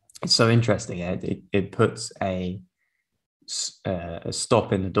 it's so interesting. It puts a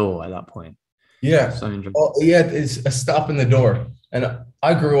stop in the door at that point. Yeah. So interesting. Oh, yeah, it's a stop in the door. And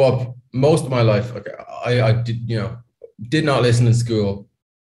I grew up most of my life, like I did not listen in school.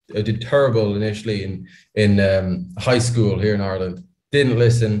 I did terrible initially in high school here in Ireland. Didn't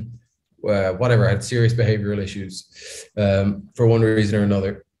listen, whatever. I had serious behavioral issues for one reason or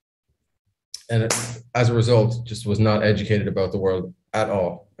another. And as a result, just was not educated about the world at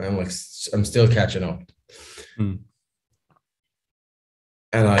all. And I'm still catching up.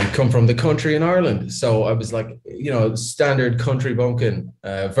 And I come from the country in Ireland. So I was like, standard country bumpkin,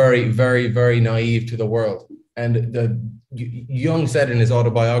 very, very, very naive to the world. And Jung said in his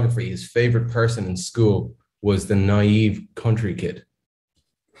autobiography, his favorite person in school was the naive country kid.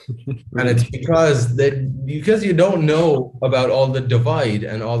 And it's because you don't know about all the divide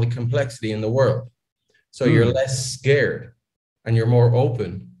and all the complexity in the world. So you're less scared and you're more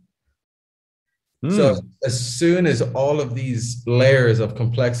open. So as soon as all of these layers of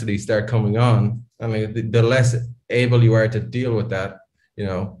complexity start coming on, I mean, the less able you are to deal with that,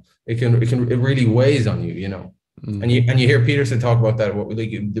 it really weighs on you, And you hear Peterson talk about that. Like,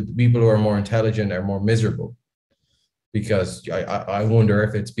 the people who are more intelligent are more miserable, because I wonder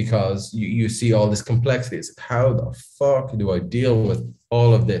if it's because you see all this complexity. It's like, how the fuck do I deal with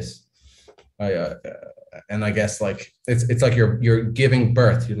all of this? And I guess like it's like you're giving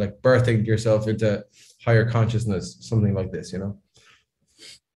birth. You're like birthing yourself into higher consciousness, something like this, you know?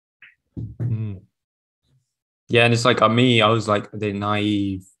 Yeah, and it's like me, I was like the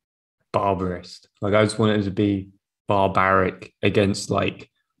naive barbarist. Like I just wanted to be barbaric against like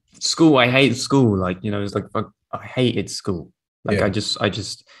school. I hate school. Like, you know, it's like I hated school. Like Yeah. I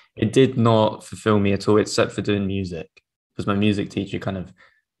just it did not fulfill me at all, except for doing music. Because my music teacher kind of, I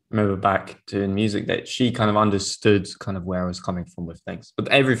remember back doing music, that she kind of understood kind of where I was coming from with things. But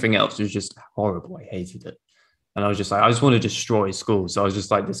everything else was just horrible. I hated it. And I was just like, I just want to destroy school. So I was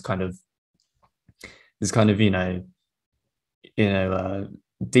just like this kind of,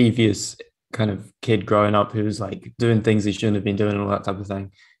 devious kind of kid growing up who was like doing things he shouldn't have been doing and all that type of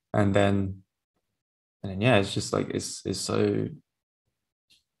thing. And then yeah, it's just like it's so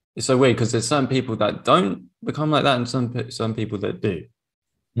weird, because there's some people that don't become like that and some people that do.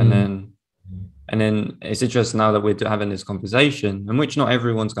 And then it's interesting now that we're having this conversation, in which not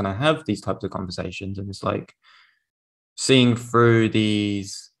everyone's going to have these types of conversations, and it's like seeing through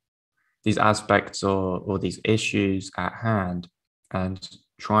these aspects or these issues at hand, and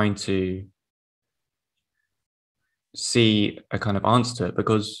trying to see a kind of answer to it.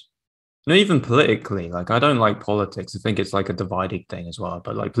 Because, you know, even politically, like I don't like politics. I think it's like a dividing thing as well.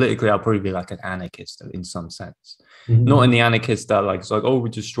 But like politically, I'll probably be like an anarchist in some sense. Not in the anarchist that like it's like, oh, we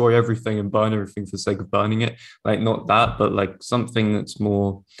destroy everything and burn everything for the sake of burning it. Like not that, but like something that's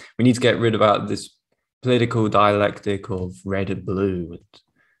more, we need to get rid of this political dialectic of red and blue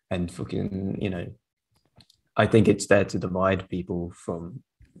and fucking, you know, I think it's there to divide people from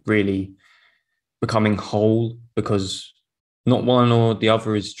really becoming whole, because not one or the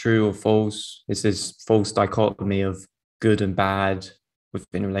other is true or false. It's this false dichotomy of good and bad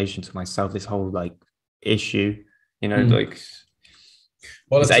in relation to myself, this whole like issue, you know, like,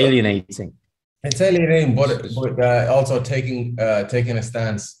 well, it's alienating. It's alienating, but also taking a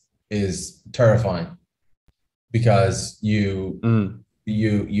stance is terrifying, because you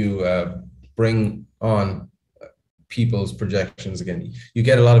bring on people's projections again. You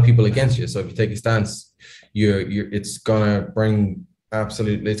get a lot of people against you. So if you take a stance, it's gonna bring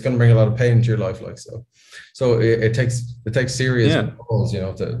a lot of pain into your life, like so. So it takes serious goals, you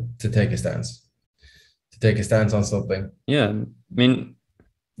know, to take a stance, on something. Yeah, I mean,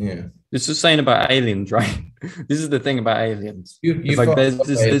 yeah, it's just saying about aliens, right? This is the thing about aliens. It's like there's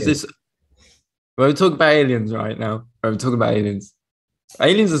this. We're talking about aliens right now. We're talking about aliens.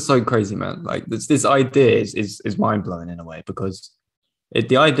 Aliens are so crazy, man. Like this idea is mind blowing in a way, because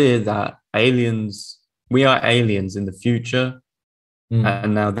the idea that we are aliens in the future,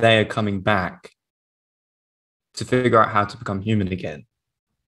 and now they are coming back to figure out how to become human again.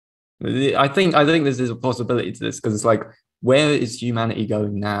 I think there's a possibility to this, because it's like, where is humanity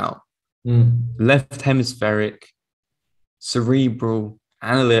going now? Left hemispheric, cerebral,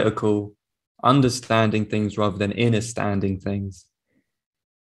 analytical, understanding things rather than understanding things,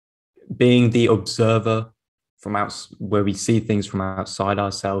 being the observer from where we see things from outside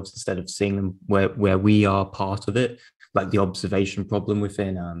ourselves instead of seeing them where we are part of it, like the observation problem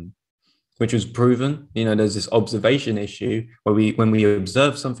within which was proven. You know, there's this observation issue where when we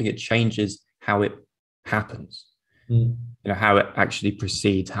observe something, it changes how it happens. You know, how it actually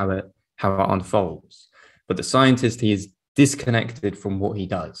proceeds, how it unfolds. But the scientist, he is disconnected from what he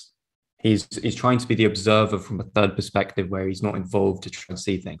does. He's trying to be the observer from a third perspective where he's not involved to try and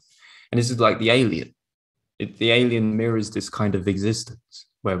see things. And this is like the alien. The alien mirrors this kind of existence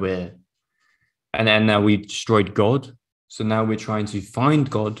where and now we destroyed God. So now we're trying to find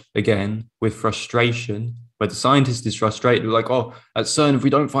God again with frustration, where the scientist is frustrated. We're like, oh, at CERN, if we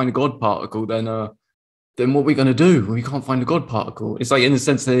don't find a God particle, then what are we going to do? We can't find a God particle. It's like, in a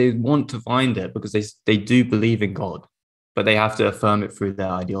sense, they want to find it because they do believe in God, but they have to affirm it through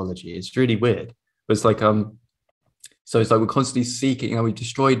their ideology. It's really weird. But it's like, so it's like we're constantly seeking, we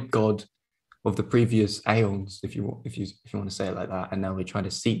destroyed God of the previous aeons, if you want to say it like that. And now we're trying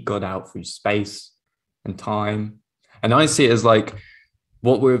to seek God out through space and time. And I see it as like,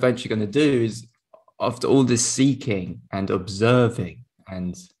 what we're eventually going to do is, after all this seeking and observing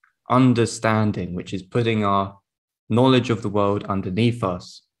and understanding, which is putting our knowledge of the world underneath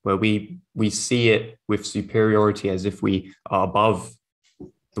us, where we see it with superiority as if we are above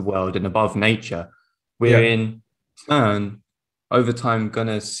the world and above nature, we're in turn over time going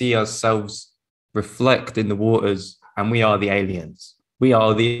to see ourselves reflect in the waters, and we are the aliens. We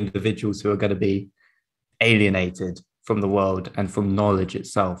are the individuals who are going to be alienated from the world and from knowledge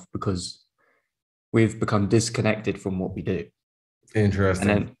itself because we've become disconnected from what we do. And Interesting.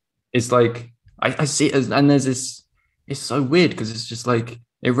 then it's like I see it as, and there's this, it's so weird because it's just like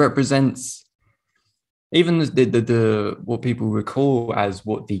it represents even the what people recall as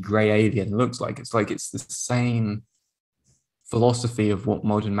what the gray alien looks like. It's like it's the same philosophy of what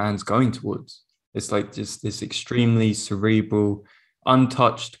modern man's going towards. It's like just this extremely cerebral,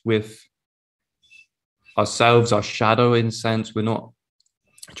 untouched with ourselves, our shadow in a sense. We're not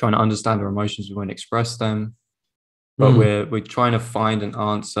trying to understand our emotions, we won't express them, but we're trying to find an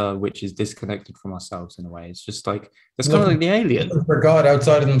answer which is disconnected from ourselves in a way. It's just like it's kind of like the alien. Looking for God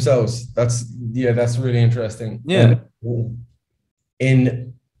outside of themselves. That's really interesting. Yeah. And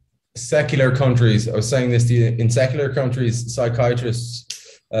in secular countries, I was saying this to you, in secular countries, psychiatrists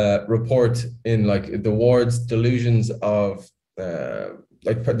report in like the wards delusions of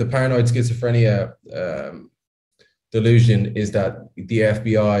like the paranoid schizophrenia delusion is that the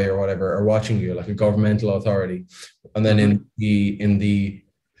FBI or whatever are watching you, like a governmental authority. And then in the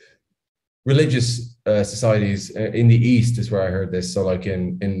religious societies in the East is where I heard this. So like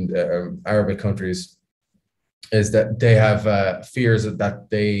in Arabic countries, is that they have fears that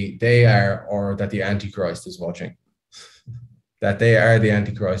they are, or that the Antichrist is watching, that they are the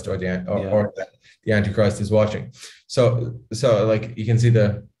Antichrist, or or that the Antichrist is watching. So like you can see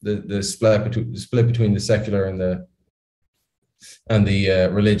the split between the secular and the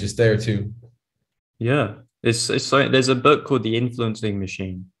religious there too. Yeah. It's so there's a book called The Influencing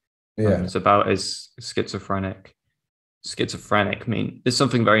Machine. Yeah. It's about his schizophrenic. I mean, there's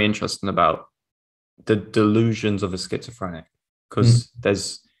something very interesting about the delusions of a schizophrenic,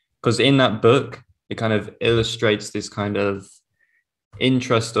 because in that book it kind of illustrates this kind of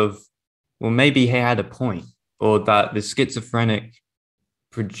interest of, well, maybe he had a point, or that the schizophrenic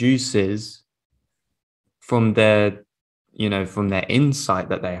produces from their insight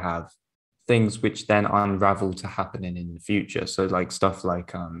that they have things which then unravel to happening in the future. So like stuff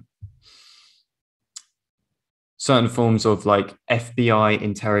like certain forms of like FBI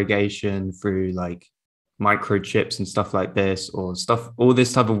interrogation through like microchips and stuff like this, or all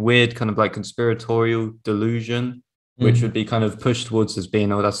this type of weird kind of like conspiratorial delusion, which would be kind of pushed towards as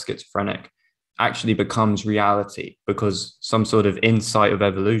being, oh, that's schizophrenic, actually becomes reality because some sort of insight of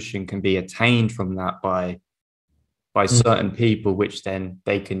evolution can be attained from that by certain people, which then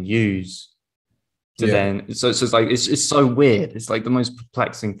they can use to then. So it's like it's so weird. It's like the most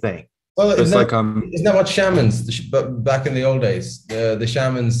perplexing thing. Well, it's like isn't that what shamans? But back in the old days, the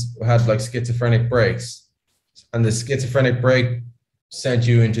shamans had like schizophrenic breaks, and the schizophrenic break sent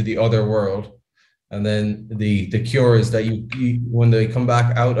you into the other world, and then the cure is that you when they come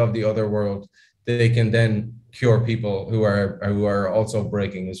back out of the other world, they can then cure people who are also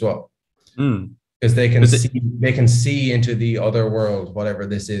breaking as well, because they can see into the other world, whatever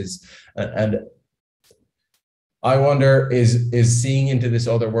this is, and I wonder, is seeing into this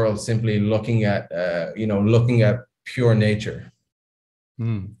other world simply looking at pure nature,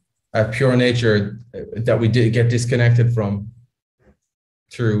 pure nature that we did get disconnected from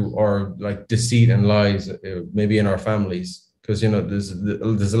through, or like deceit and lies, maybe in our families, because there's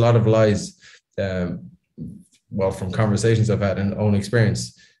a lot of lies, well, from conversations I've had and own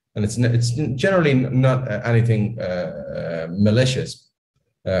experience, and it's generally not anything malicious.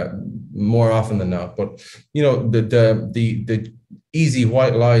 More often than not, but the easy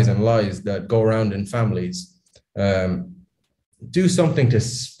white lies and lies that go around in families do something to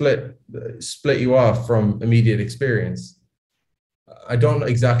split you off from immediate experience. I don't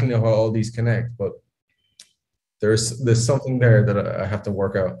exactly know how all these connect, but there's something there that I have to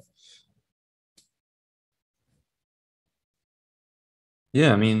work out.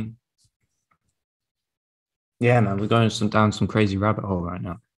 Yeah, I mean, yeah, man, we're going down some crazy rabbit hole right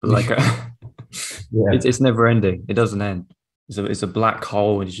now. But like, it's never ending. It doesn't end. It's a black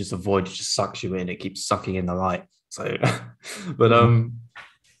hole, and it's just a void. It just sucks you in. It keeps sucking in the light. So, but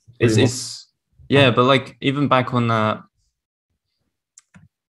it's yeah. But like, even back on that,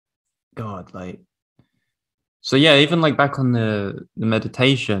 God, like, so yeah, even like back on the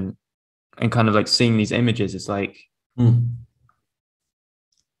meditation and kind of like seeing these images, it's like.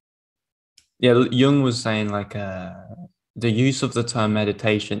 Yeah, Jung was saying like the use of the term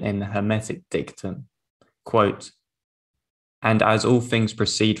meditation in the Hermetic dictum, quote, and as all things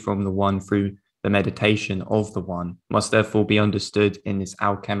proceed from the one through the meditation of the one, must therefore be understood in this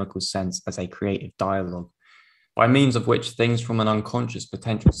alchemical sense as a creative dialogue, by means of which things from an unconscious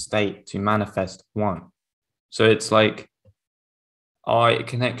potential state to manifest one. So it's like our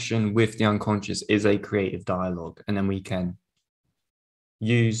connection with the unconscious is a creative dialogue, and then we can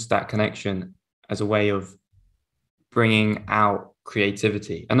use that connection as a way of bringing out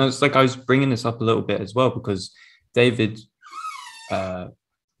creativity. And it's like I was bringing this up a little bit as well because David,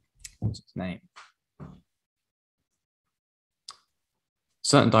 what's his name?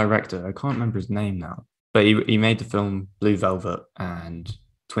 Certain director, I can't remember his name now, but he made the film Blue Velvet and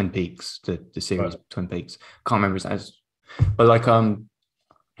Twin Peaks, the series Twin Peaks. Can't remember his name, but like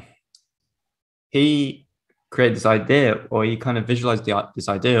he created this idea, or he kind of visualized this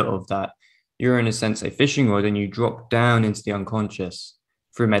idea of that you're in a sense a fishing rod and you drop down into the unconscious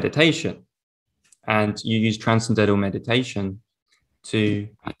through meditation, and you use transcendental meditation to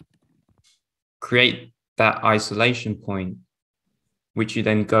create that isolation point, which you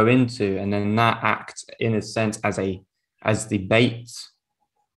then go into, and then that acts in a sense as the bait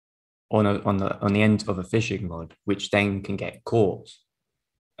on the end of a fishing rod, which then can get caught.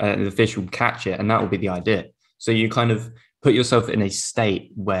 The fish will catch it, and that will be the idea. So you kind of put yourself in a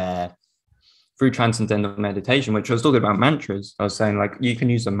state where, through transcendental meditation, which I was talking about mantras, I was saying like you can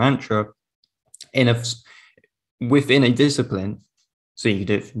use a mantra within a discipline. So you can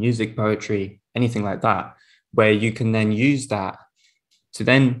do it for music, poetry, anything like that, where you can then use that to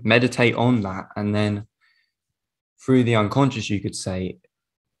then meditate on that, and then through the unconscious, you could say,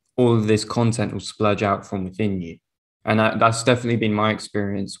 all of this content will splurge out from within you. And that's definitely been my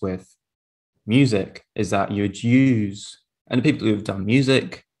experience with music, is that you would use, and the people who have done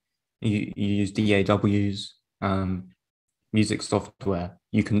music, you use DAWs, music software.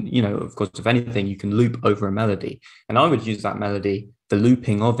 You can, of course, if anything, you can loop over a melody. And I would use that melody, the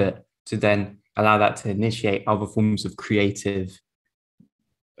looping of it, to then allow that to initiate other forms of creative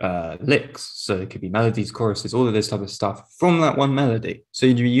licks. So it could be melodies, choruses, all of this type of stuff from that one melody. So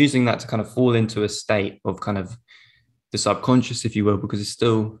you're using that to kind of fall into a state of kind of the subconscious, if you will, because it's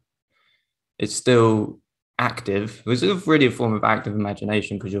still active. It's really a form of active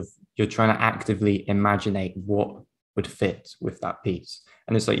imagination, because you're trying to actively imaginate what would fit with that piece.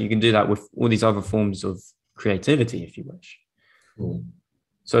 And it's like you can do that with all these other forms of creativity, if you wish. Cool.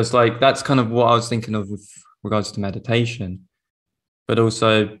 So it's like that's kind of what I was thinking of with regards to meditation. But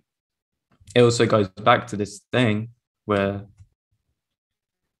also, it also goes back to this thing where,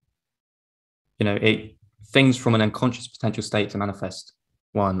 things from an unconscious potential state to manifest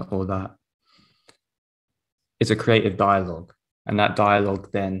one or that. It's a creative dialogue. And that dialogue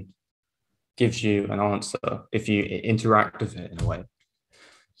then gives you an answer if you interact with it in a way.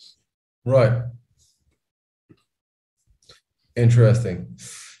 Right. Interesting.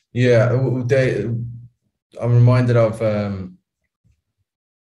 Yeah. I'm reminded of,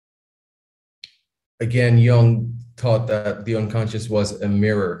 again, Jung thought that the unconscious was a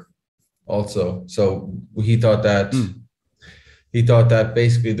mirror also. So he thought that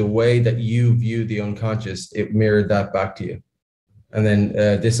basically the way that you view the unconscious, it mirrored that back to you. And then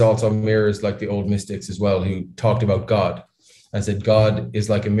this also mirrors like the old mystics as well, who talked about God and said, God is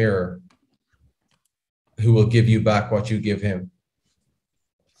like a mirror who will give you back what you give him.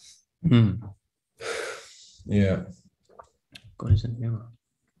 Yeah. God is a mirror.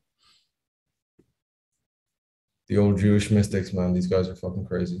 The old Jewish mystics, man, these guys are fucking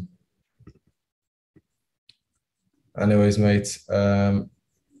crazy. Anyways, mate, is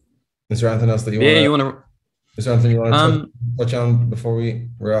there anything else that you want to... you want to... Is there anything you want to touch on before we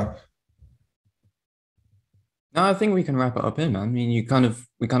wrap? No, I think we can wrap it up here, man. I mean, we kind of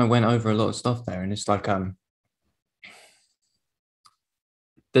went over a lot of stuff there, and it's like,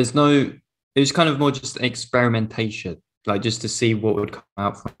 it's kind of more just experimentation, like just to see what would come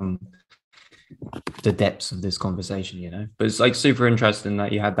out from the depths of this conversation, But it's like super interesting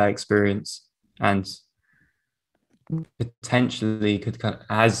that you had that experience, and potentially could kind of,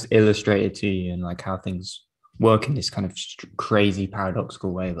 as illustrated to you, and like how things work in this kind of crazy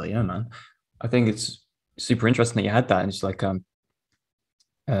paradoxical way. But yeah, man, I think it's super interesting that you had that, and it's like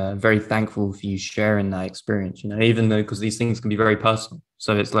very thankful for you sharing that experience, even though, because these things can be very personal.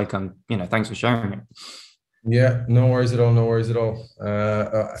 So it's like thanks for sharing it. Yeah, no worries at all.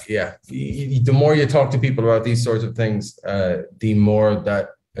 Yeah, the more you talk to people about these sorts of things, the more that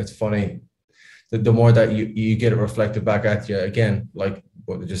it's funny, the more that you get it reflected back at you again, like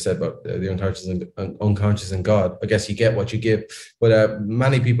what I just said about the unconscious and God. I guess you get what you give. But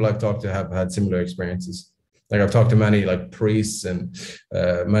many people I've talked to have had similar experiences. Like I've talked to many like priests and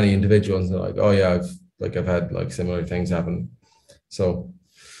many individuals, and they're like, oh yeah, I've had like similar things happen. So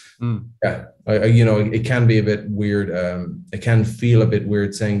yeah, it can be a bit weird. It can feel a bit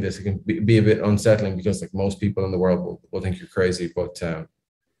weird saying this. It can be a bit unsettling, because like most people in the world will think you're crazy, but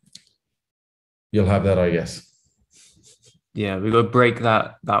you'll have that, I guess. Yeah, we've got to break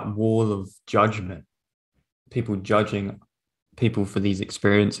that wall of judgment. People judging people for these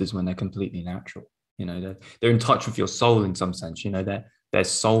experiences when they're completely natural. You know, they're in touch with your soul in some sense. You know, they're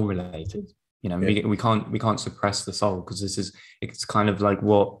soul related. You know, Yeah. we can't suppress the soul, because it's kind of like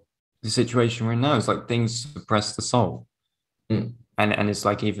what the situation we're in now is like. Things suppress the soul, Mm. and it's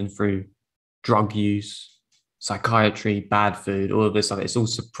like even through drug use, psychiatry, bad food, all of this stuff. It's all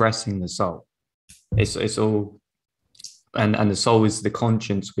suppressing the soul. It's all, and the soul is the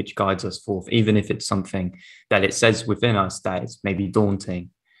conscience which guides us forth, even if it's something that it says within us that is maybe daunting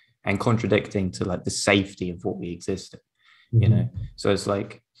and contradicting to like the safety of what we exist in, you know. So it's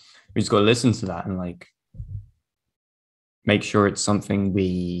like we just got to listen to that and like make sure it's something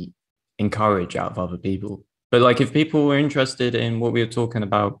we encourage out of other people. But like if people were interested in what we were talking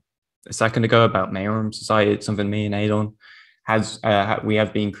about a second ago about Mayorum Society, it's something me and Aodhan we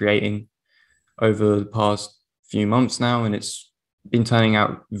have been creating over the past few months now, and it's been turning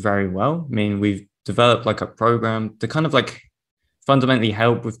out very well. I mean, we've developed like a program to kind of like fundamentally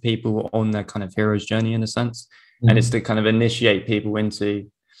help with people on their kind of hero's journey in a sense. And it's to kind of initiate people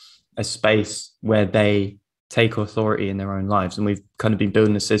into a space where they take authority in their own lives. And we've kind of been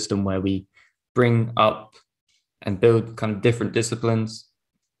building a system where we bring up and build kind of different disciplines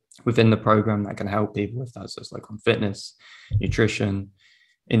within the program that can help people with that. So it's like on fitness, nutrition,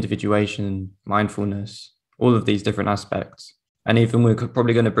 individuation, mindfulness, all of these different aspects. And even we're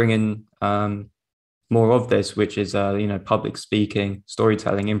probably going to bring in more of this, which is, you know, public speaking,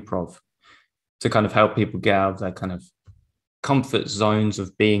 storytelling, improv, to kind of help people get out of their kind of comfort zones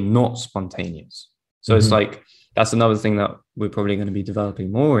of being not spontaneous. So it's like, that's another thing that we're probably going to be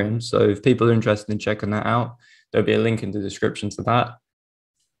developing more in. So if people are interested in checking that out, there'll be a link in the description to that.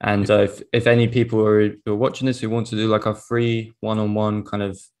 And if any people are watching this who want to do like a free one-on-one kind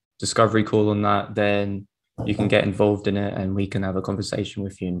of discovery call on that, then you can get involved in it and we can have a conversation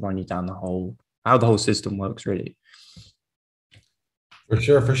with you and run you down how the whole system works, really. For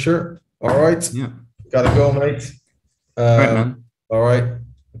sure, for sure. All right. Yeah. Gotta go, mate. All right, man. All right.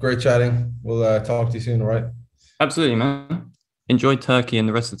 Great chatting. We'll talk to you soon, all right? Absolutely, man. Enjoy Turkey and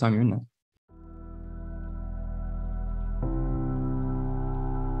the rest of the time you're in there.